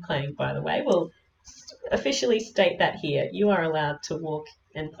around and playing, by the way. We'll officially state that here. You are allowed to walk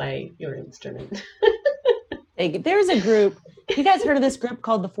and play your instrument. There's a group. You guys heard of this group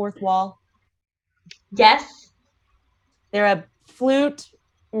called The Fourth Wall? Yes. They're a flute.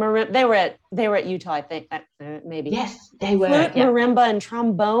 They were at Utah, I think. Maybe. Yes, they were. Flute, marimba, and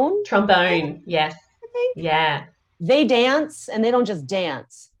trombone. Trombone, yes. I think. Yeah. They dance, and they don't just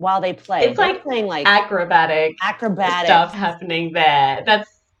dance while they play. It's like playing like acrobatic stuff happening there. That's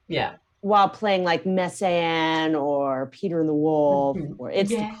while playing like Messiaen or Peter and the Wolf, or it's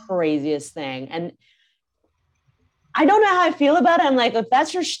the craziest thing. And I don't know how I feel about it. I'm like, if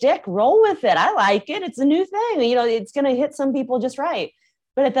that's your shtick, roll with it. I like it. It's a new thing. It's going to hit some people just right.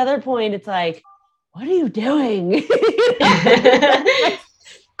 But at the other point, it's like, what are you doing?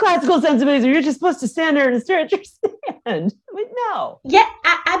 Classical sensibilities, you're just supposed to stand there and stare at your stand. I mean, no. Yeah,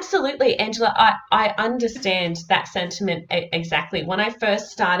 absolutely, Angela. I understand that sentiment exactly. When I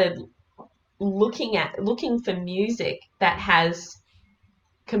first started looking for music that has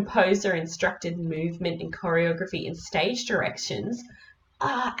composer instructed movement and choreography and stage directions,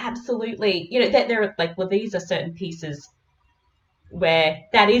 absolutely. That there are like, well, these are certain pieces where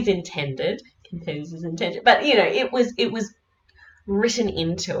that is intended, composer's intended, but it was written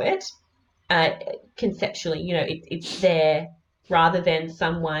into it conceptually. It's there, rather than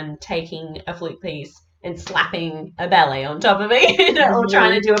someone taking a flute piece and slapping a ballet on top of it, or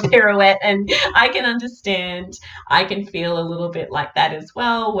trying to do a pirouette. And I can understand, I can feel a little bit like that as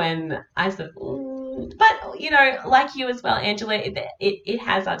well when I sort of, but like you as well, Angela, it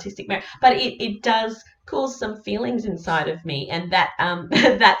has artistic merit, but it does cause some feelings inside of me, and that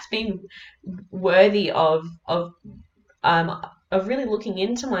that's been worthy of really looking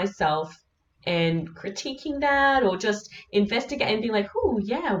into myself and critiquing that, or just investigating and being like, oh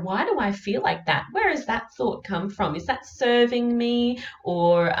yeah, why do I feel like that? Where has that thought come from? Is that serving me?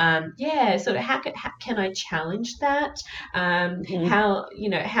 Or sort of how can I challenge that?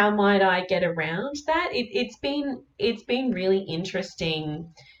 How might I get around that? It's been really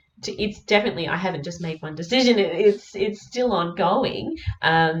interesting. It's definitely, I haven't just made one decision. It's still ongoing.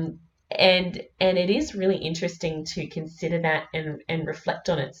 And it is really interesting to consider that and reflect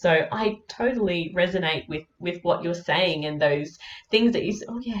on it. So I totally resonate with what you're saying, and those things that you say,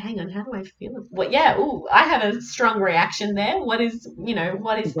 oh yeah, hang on, how do I feel? I have a strong reaction there. What is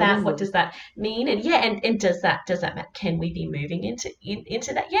that? What does that mean? And and does that can we be moving into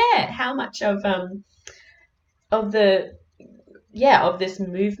that? Yeah. How much of this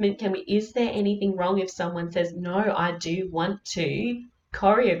movement is there anything wrong if someone says, no, I do want to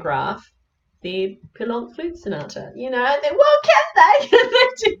choreograph the Poulenc Flute Sonata, you know, and then, well, can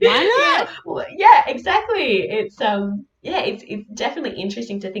they? Why not? Well, yeah, exactly. It's definitely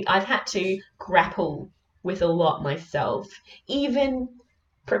interesting to think. I've had to grapple with a lot myself, even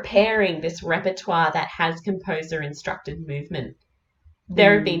preparing this repertoire that has composer-instructed movement.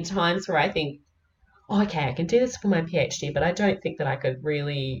 There have been times where I think, oh, okay, I can do this for my PhD, but I don't think that I could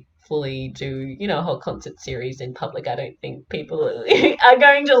really fully do, you know, a whole concert series in public. I don't think people are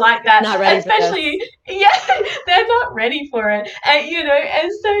going to like that. Not ready Especially, for this. yeah, they're not ready for it. And, you know,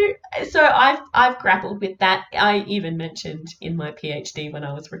 and so I've grappled with that. I even mentioned in my PhD when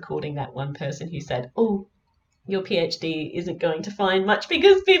I was recording that one person who said, oh, your PhD isn't going to find much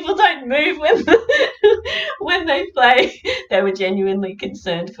because people don't move when they play. They were genuinely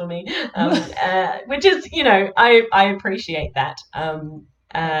concerned for me, which is, you know, I appreciate that. And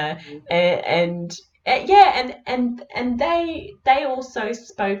they also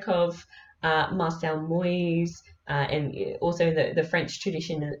spoke of Marcel Moyse and also the French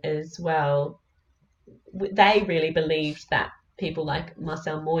tradition as well. They really believed that people like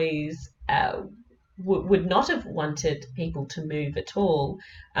Marcel Moyse would not have wanted people to move at all,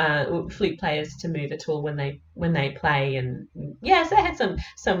 flute players to move at all when they play. And yes, they had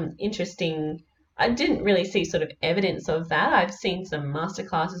some interesting. I didn't really see sort of evidence of that. I've seen some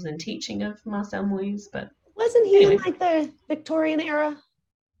masterclasses and teaching of Marcel Moyse, but wasn't he in like the Victorian era?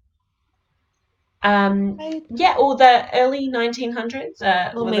 Right? Yeah, or the early 1900s.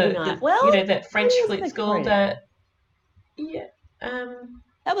 Well, maybe not. Well, you know, the French flute school. That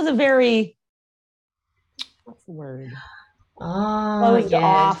was a very, what's the word? Closed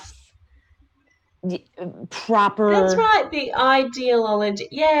off, proper. That's right, the ideology.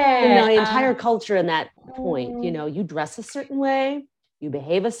 Yeah. You know, the entire culture in that point. You know, you dress a certain way, you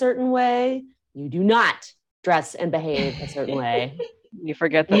behave a certain way, you do not dress and behave a certain way. You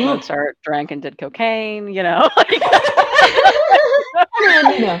forget that Mozart drank and did cocaine, you know.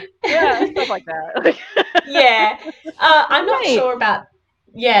 Yeah, stuff like that. Yeah. I'm not sure about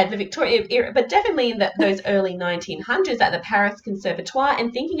the Victorian era, but definitely in those early 1900s at the Paris Conservatoire,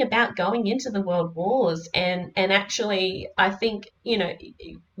 and thinking about going into the World Wars, and actually I think, you know,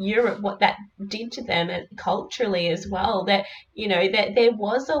 Europe, what that did to them and culturally as well, that, you know, that there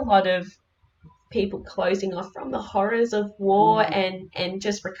was a lot of people closing off from the horrors of war and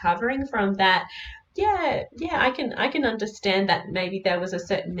just recovering from that. I can understand that maybe there was a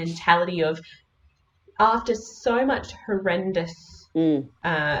certain mentality of, after so much horrendous you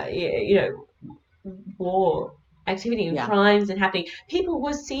know, war activity and crimes and happening, people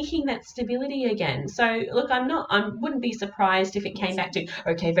were seeking that stability again. So look, I wouldn't be surprised if it came back to,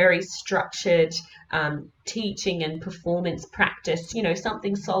 okay, very structured teaching and performance practice, you know,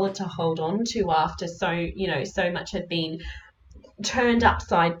 something solid to hold on to after so much had been turned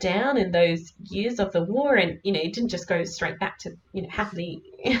upside down in those years of the war. And, you know, it didn't just go straight back to, you know, happy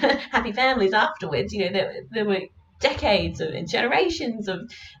families afterwards. You know, there were decades and generations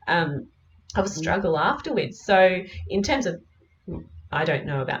of struggle afterwards. So in terms of, I don't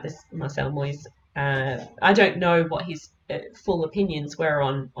know about this Marcel Moyse. I don't know what his full opinions were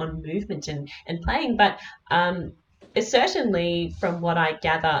on movement and playing, but certainly from what I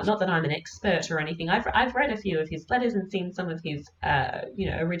gather, not that I'm an expert or anything, I've read a few of his letters and seen some of his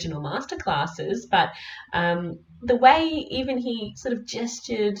original masterclasses, but the way even he sort of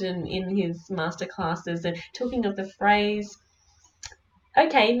gestured in his masterclasses and talking of the phrase,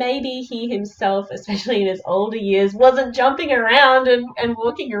 okay, maybe he himself, especially in his older years, wasn't jumping around and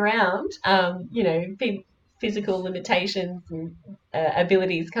walking around. Physical limitations and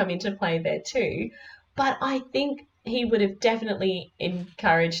abilities come into play there too. But I think he would have definitely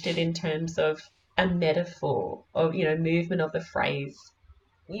encouraged it in terms of a metaphor of, you know, movement of the phrase.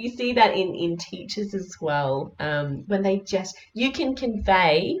 You see that in teachers as well, when you can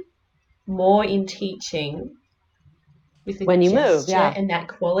convey more in teaching with the when you move, and that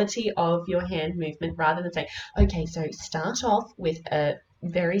quality of your hand movement, rather than saying, okay, so start off with a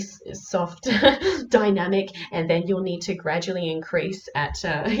very soft dynamic, and then you'll need to gradually increase at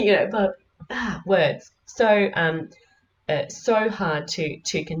words. So hard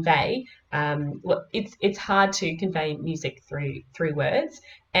to convey. It's hard to convey music through words,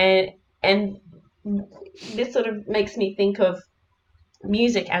 and this sort of makes me think of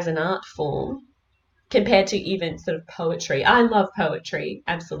music as an art form compared to even sort of poetry. I love poetry,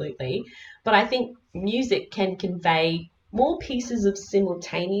 absolutely, but I think music can convey more pieces of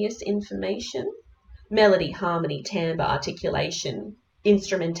simultaneous information: melody, harmony, timbre, articulation,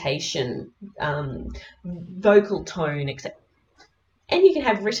 instrumentation, vocal tone, etc. And you can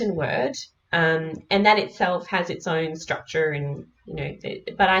have written word, and that itself has its own structure, and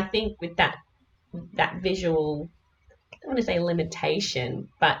but I think with that visual, I don't want to say limitation,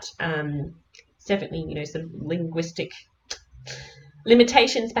 but it's definitely, you know, some linguistic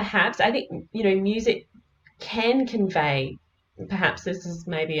limitations perhaps. I think, you know, music can convey, perhaps this is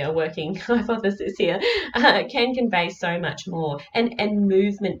maybe a working hypothesis here, can convey so much more, and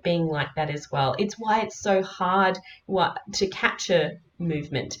movement being like that as well. It's why it's so hard to capture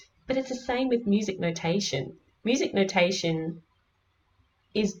movement. But it's the same with music notation. Music notation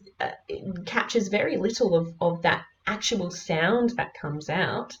is it captures very little of that actual sound that comes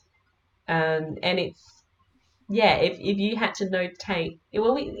out, and it's, yeah, if you had to notate,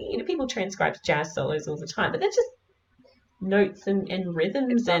 well, you know, people transcribe jazz solos all the time, but they're just notes and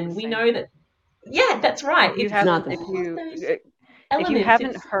rhythms, and we know that, yeah, that's right. If you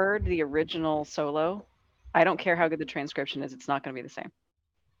haven't heard the original solo, I don't care how good the transcription is, it's not going to be the same.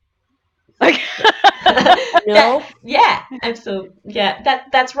 Like, no, yeah, absolutely, yeah,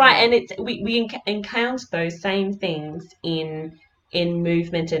 that's right. And it's we encounter those same things in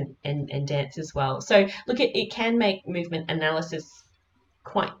movement and dance as well. So look, it can make movement analysis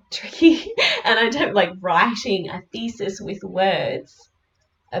quite tricky, and I don't like writing a thesis with words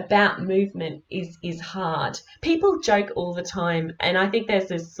about movement is hard. People joke all the time, and I think there's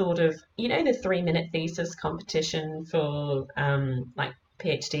this sort of, you know, the 3-minute thesis competition for like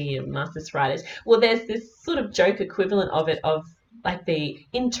PhD and master's writers. Well, there's this sort of joke equivalent of it, of like the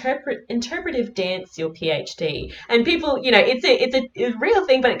interpretive dance your PhD, and people, you know, it's a real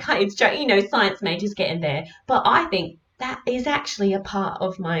thing, but it's you know, science majors get in there, but I think that is actually a part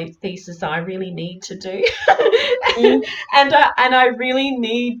of my thesis I really need to do. and I really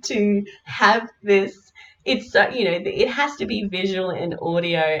need to have this. It's you know, it has to be visual and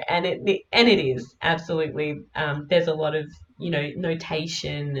audio, and it is absolutely. There's a lot of, you know,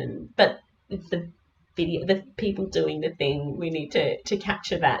 notation, but it's the video, the people doing the thing. We need to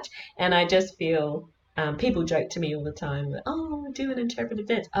capture that, and I just feel people joke to me all the time. Oh, do an interpretive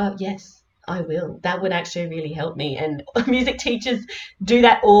dance. Yes, I will. That would actually really help me. And music teachers do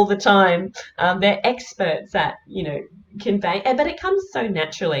that all the time. They're experts at, you know, convey, but it comes so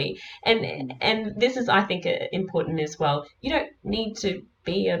naturally. And this is, I think, important as well. You don't need to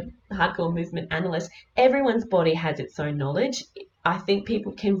be a hardcore movement analyst. Everyone's body has its own knowledge. I think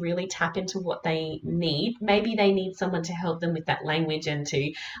people can really tap into what they need. Maybe they need someone to help them with that language and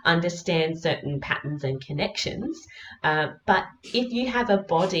to understand certain patterns and connections. But if you have a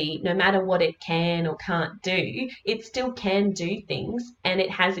body, no matter what it can or can't do, it still can do things, and it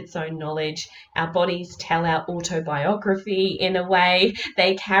has its own knowledge. Our bodies tell our autobiography in a way.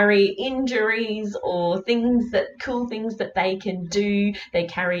 They carry injuries or cool things that they can do. They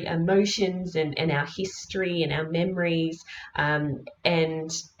carry emotions and our history and our memories.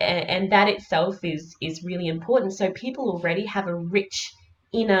 And that itself is really important. So people already have a rich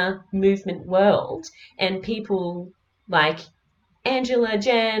inner movement world, and people like Angela,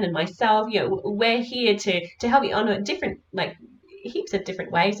 Jen, and myself, you know, we're here to help you on a different, like, heaps of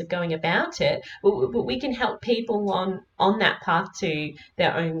different ways of going about it, but we can help people on that path to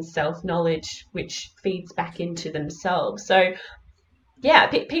their own self-knowledge, which feeds back into themselves. So yeah,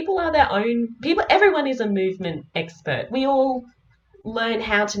 people are their own people. Everyone is a movement expert. We all learn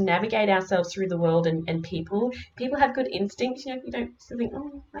how to navigate ourselves through the world, and people have good instincts. You know, if you don't think,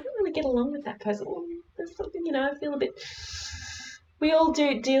 oh, I don't really get along with that person, oh, there's something, you know, I feel a bit. We all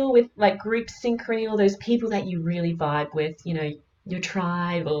do deal with like group synchrony, all those people that you really vibe with, you know, your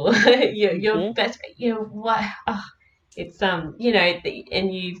tribe or your best, you know, what. Oh, it's you know,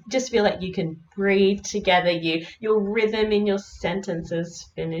 and you just feel like you can breathe together. Your rhythm in your sentences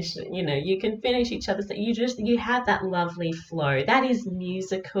finish. You know, you can finish each other's. You have that lovely flow. That is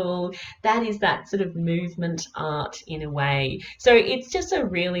musical. That is that sort of movement art in a way. So it's just a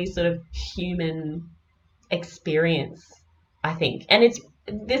really sort of human experience, I think, and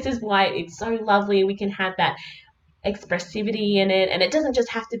this is why it's so lovely. We can have that expressivity in it, and it doesn't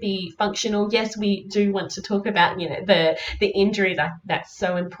just have to be functional. Yes, we do want to talk about, you know, the injury that's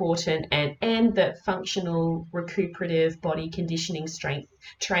so important, and the functional recuperative body conditioning strength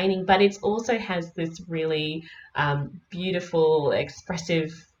training, but it also has this really beautiful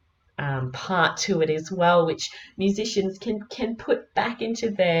expressive part to it as well, which musicians can put back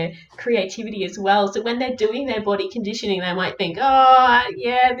into their creativity as well. So when they're doing their body conditioning, they might think, oh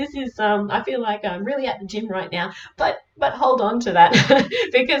yeah, this is I feel like I'm really at the gym right now, but hold on to that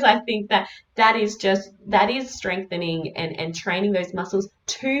because I think that is strengthening and training those muscles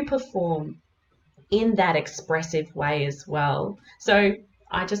to perform in that expressive way as well. So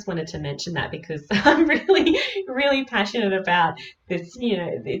I just wanted to mention that because I'm really, really passionate about this.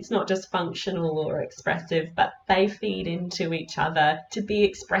 It's not just functional or expressive, but they feed into each other. To be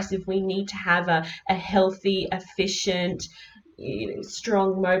expressive, we need to have a healthy, efficient,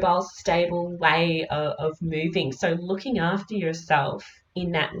 strong, mobile, stable way of moving. So looking after yourself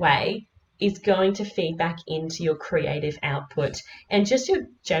in that way is going to feed back into your creative output and just your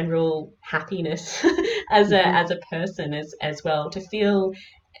general happiness as a person as well, to feel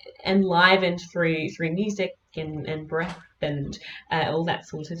enlivened through music and breath and all that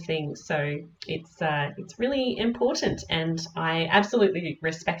sort of thing. So it's really important, and I absolutely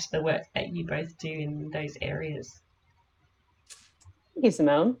respect the work that you both do in those areas. Thank you,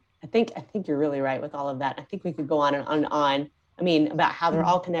 Simone. I think you're really right with all of that. I think we could go on and on. I mean, about how they're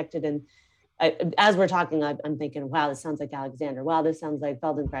all connected. And as we're talking, I'm thinking, wow, this sounds like Alexander. Wow, this sounds like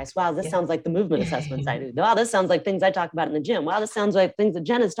Feldenkrais. Wow, this sounds like the movement assessments I do. Wow, this sounds like things I talk about in the gym. Wow, this sounds like things that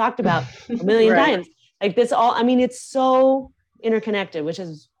Jen has talked about a million times. Like this all, I mean, it's so interconnected, which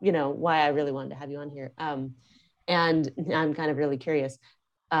is, why I really wanted to have you on here. And I'm kind of really curious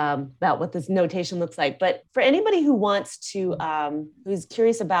about what this notation looks like. But for anybody who wants to, who's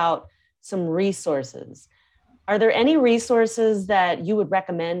curious about some resources, are there any resources that you would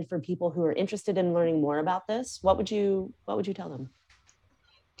recommend for people who are interested in learning more about this? What would you tell them?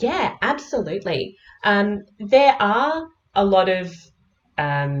 Yeah, absolutely. There are a lot of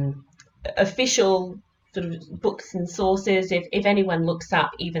official sort of books and sources. If anyone looks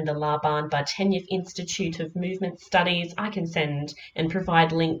up even the Laban Barteniev Institute of Movement Studies, I can send and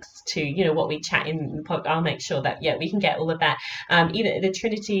provide links to, what we chat in. I'll make sure that, we can get all of that. Either the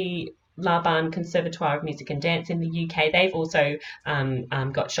Trinity Laban Conservatoire of Music and Dance in the UK, they've also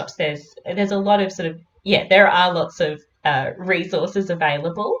got shops. There's a lot of there are lots of resources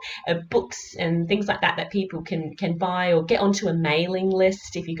available, books and things like that people can buy or get onto a mailing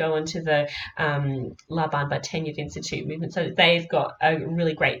list if you go onto the Laban Barteniev Institute movement. So they've got a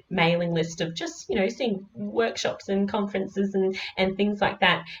really great mailing list of just seeing workshops and conferences and things like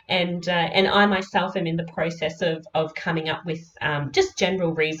that. And I myself am in the process of coming up with just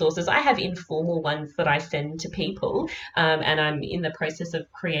general resources. I have informal ones that I send to people, and I'm in the process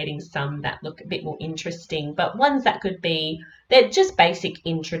of creating some that look a bit more interesting, but ones that could be, they're just basic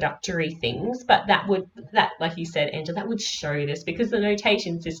introductory things, but that like you said, Angela, that would show this, because the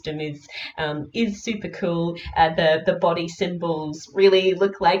notation system is super cool. The body symbols really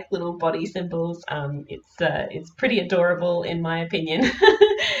look like little body symbols. It's pretty adorable in my opinion.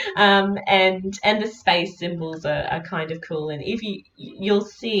 And the space symbols are kind of cool, and if you'll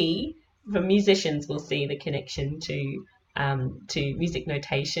see, for musicians will see the connection to music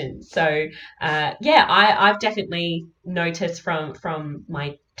notation. So I've definitely noticed from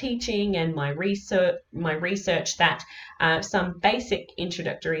my teaching and my research that some basic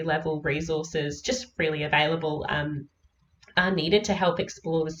introductory level resources just freely available are needed to help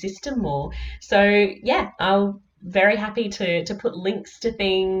explore the system more. So I'll very happy to put links to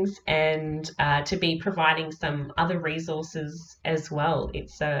things and to be providing some other resources as well.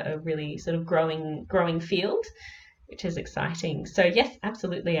 It's a really sort of growing field, which is exciting. So yes,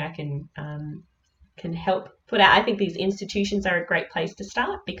 absolutely, I can help put out. I think these institutions are a great place to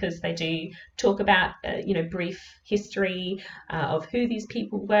start, because they do talk about brief history of who these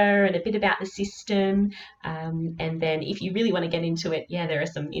people were and a bit about the system, and then if you really want to get into it, there are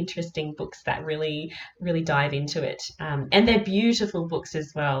some interesting books that really dive into it, and they're beautiful books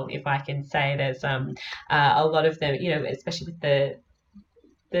as well, if I can say. There's a lot of them, especially with the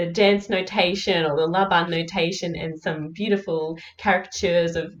dance notation or the Laban notation, and some beautiful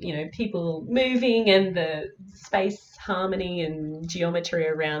caricatures of people moving and the space harmony and geometry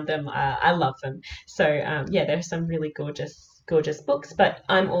around them. I love them. So there are some really gorgeous books, but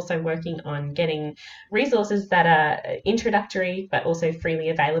I'm also working on getting resources that are introductory but also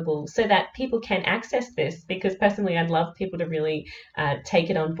freely available, so that people can access this, because personally I'd love people to really take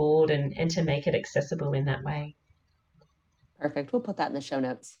it on board and to make it accessible in that way. Perfect. We'll put that in the show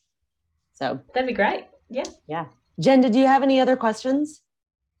notes. So that'd be great. Yeah. Jen, did you have any other questions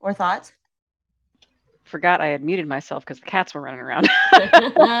or thoughts? Forgot I had muted myself because the cats were running around.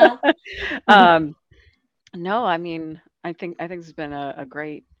 No, I mean, I think it's been a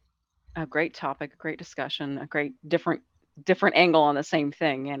great topic, a great discussion, a great different angle on the same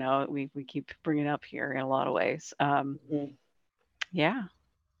thing. We keep bringing it up here in a lot of ways. Yeah,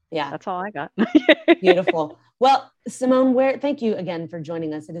 that's all I got. Beautiful. Well, Simone, thank you again for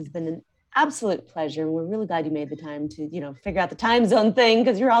joining us. It has been an absolute pleasure. We're really glad you made the time to, figure out the time zone thing,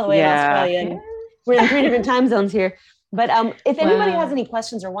 because you're all the way in Australia. And we're in 3 different time zones here. But if anybody has any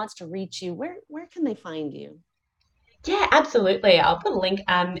questions or wants to reach you, where can they find you? Yeah, absolutely. I'll put a link.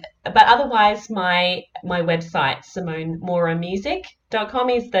 But otherwise, my website, SimoneMoraMusic.com,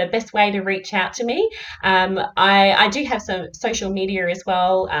 is the best way to reach out to me. I do have some social media as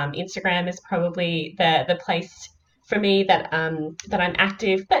well. Instagram is probably the place for me that that I'm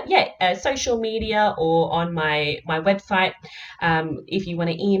active. But yeah, social media or on my website. If you want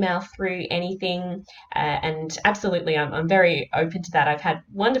to email through anything, and absolutely, I'm very open to that. I've had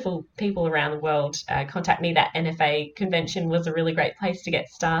wonderful people around the world contact me. That NFA convention was a really great place to get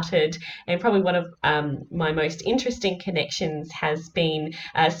started, and probably one of my most interesting connections has been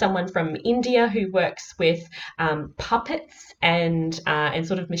someone from India who works with puppets and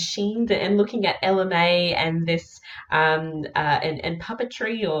sort of machines, and looking at LMA and this and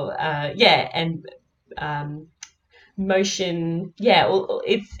puppetry, or motion. Yeah, well,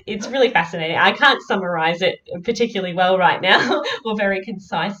 it's really fascinating. I can't summarize it particularly well right now or very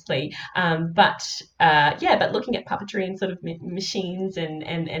concisely, but looking at puppetry and sort of machines,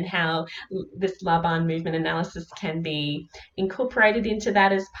 and how this Laban movement analysis can be incorporated into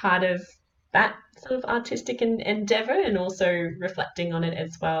that as part of that sort of artistic endeavor, and also reflecting on it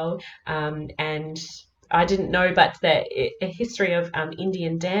as well. And I didn't know, but the history of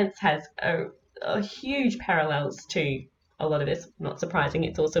Indian dance has a huge parallels to a lot of this. Not surprising,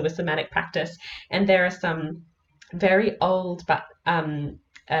 it's also a somatic practice, and there are some very old but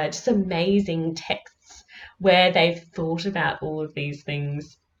just amazing texts where they've thought about all of these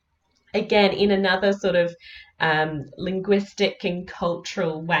things, again in another sort of linguistic and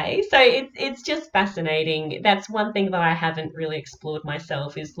cultural way. So it's just fascinating. That's one thing that I haven't really explored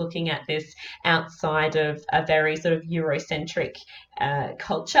myself, is looking at this outside of a very sort of Eurocentric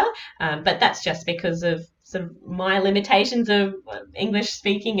culture. But that's just because of sort of my limitations of English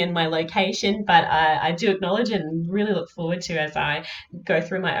speaking and my location. But I do acknowledge it and really look forward to, as I go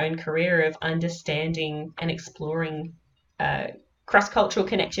through my own career, of understanding and exploring cross-cultural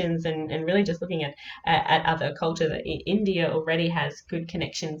connections, and really just looking at other cultures. India already has good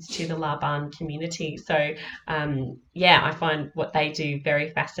connections to the Laban community. So, I find what they do very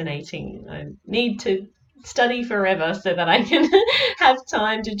fascinating. I need to study forever so that I can have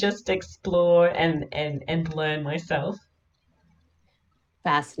time to just explore and learn myself.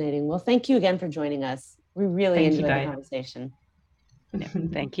 Fascinating. Well, thank you again for joining us. We really enjoyed the conversation.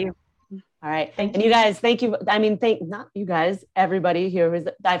 Thank you. All right. Thank you. And you guys, thank you. I mean, not you guys, everybody here who's,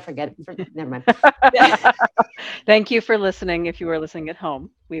 I forget. Never mind. Thank you for listening. If you are listening at home,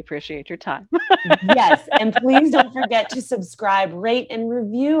 we appreciate your time. Yes. And please don't forget to subscribe, rate, and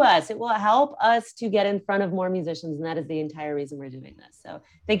review us. It will help us to get in front of more musicians. And that is the entire reason we're doing this. So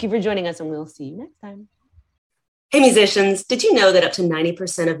thank you for joining us, and we'll see you next time. Hey, musicians, did you know that up to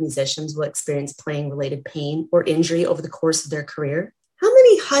 90% of musicians will experience playing related pain or injury over the course of their career? How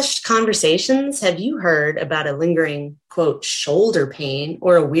many hushed conversations have you heard about a lingering, quote, shoulder pain,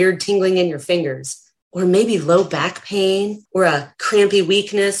 or a weird tingling in your fingers, or maybe low back pain, or a crampy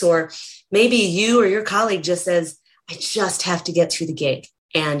weakness, or maybe you or your colleague just says, I just have to get through the gig,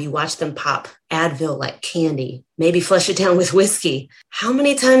 and you watch them pop Advil like candy, maybe flush it down with whiskey. How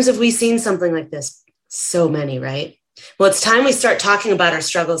many times have we seen something like this? So many, right? Well, it's time we start talking about our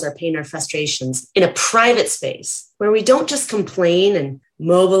struggles, our pain, our frustrations in a private space where we don't just complain and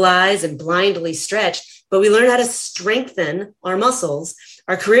mobilize and blindly stretch, but we learn how to strengthen our muscles,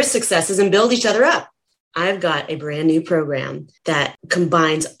 our career successes, and build each other up. I've got a brand new program that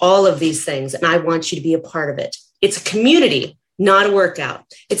combines all of these things, and I want you to be a part of it. It's a community, not a workout.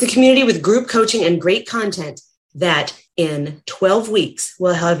 It's a community with group coaching and great content that in 12 weeks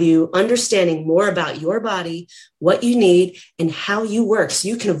will have you understanding more about your body, what you need, and how you work so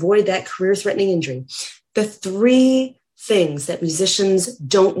you can avoid that career-threatening injury. The 3 things that musicians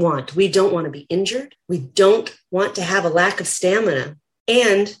don't want. We don't want to be injured. We don't want to have a lack of stamina.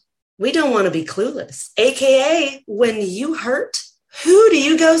 And we don't want to be clueless. AKA, when you hurt, who do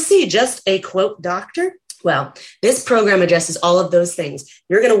you go see? Just a, quote, doctor? Well, this program addresses all of those things.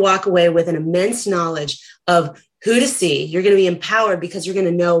 You're going to walk away with an immense knowledge of who to see. You're going to be empowered because you're going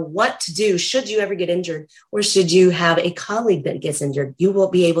to know what to do should you ever get injured, or should you have a colleague that gets injured. You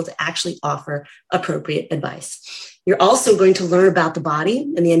will be able to actually offer appropriate advice. You're also going to learn about the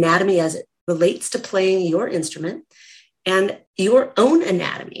body and the anatomy as it relates to playing your instrument and your own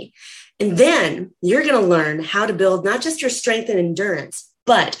anatomy. And then you're going to learn how to build not just your strength and endurance,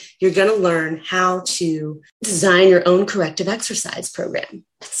 but you're going to learn how to design your own corrective exercise program.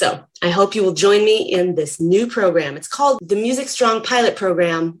 So I hope you will join me in this new program. It's called the Music Strong Pilot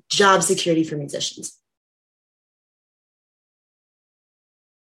Program, Job Security for Musicians.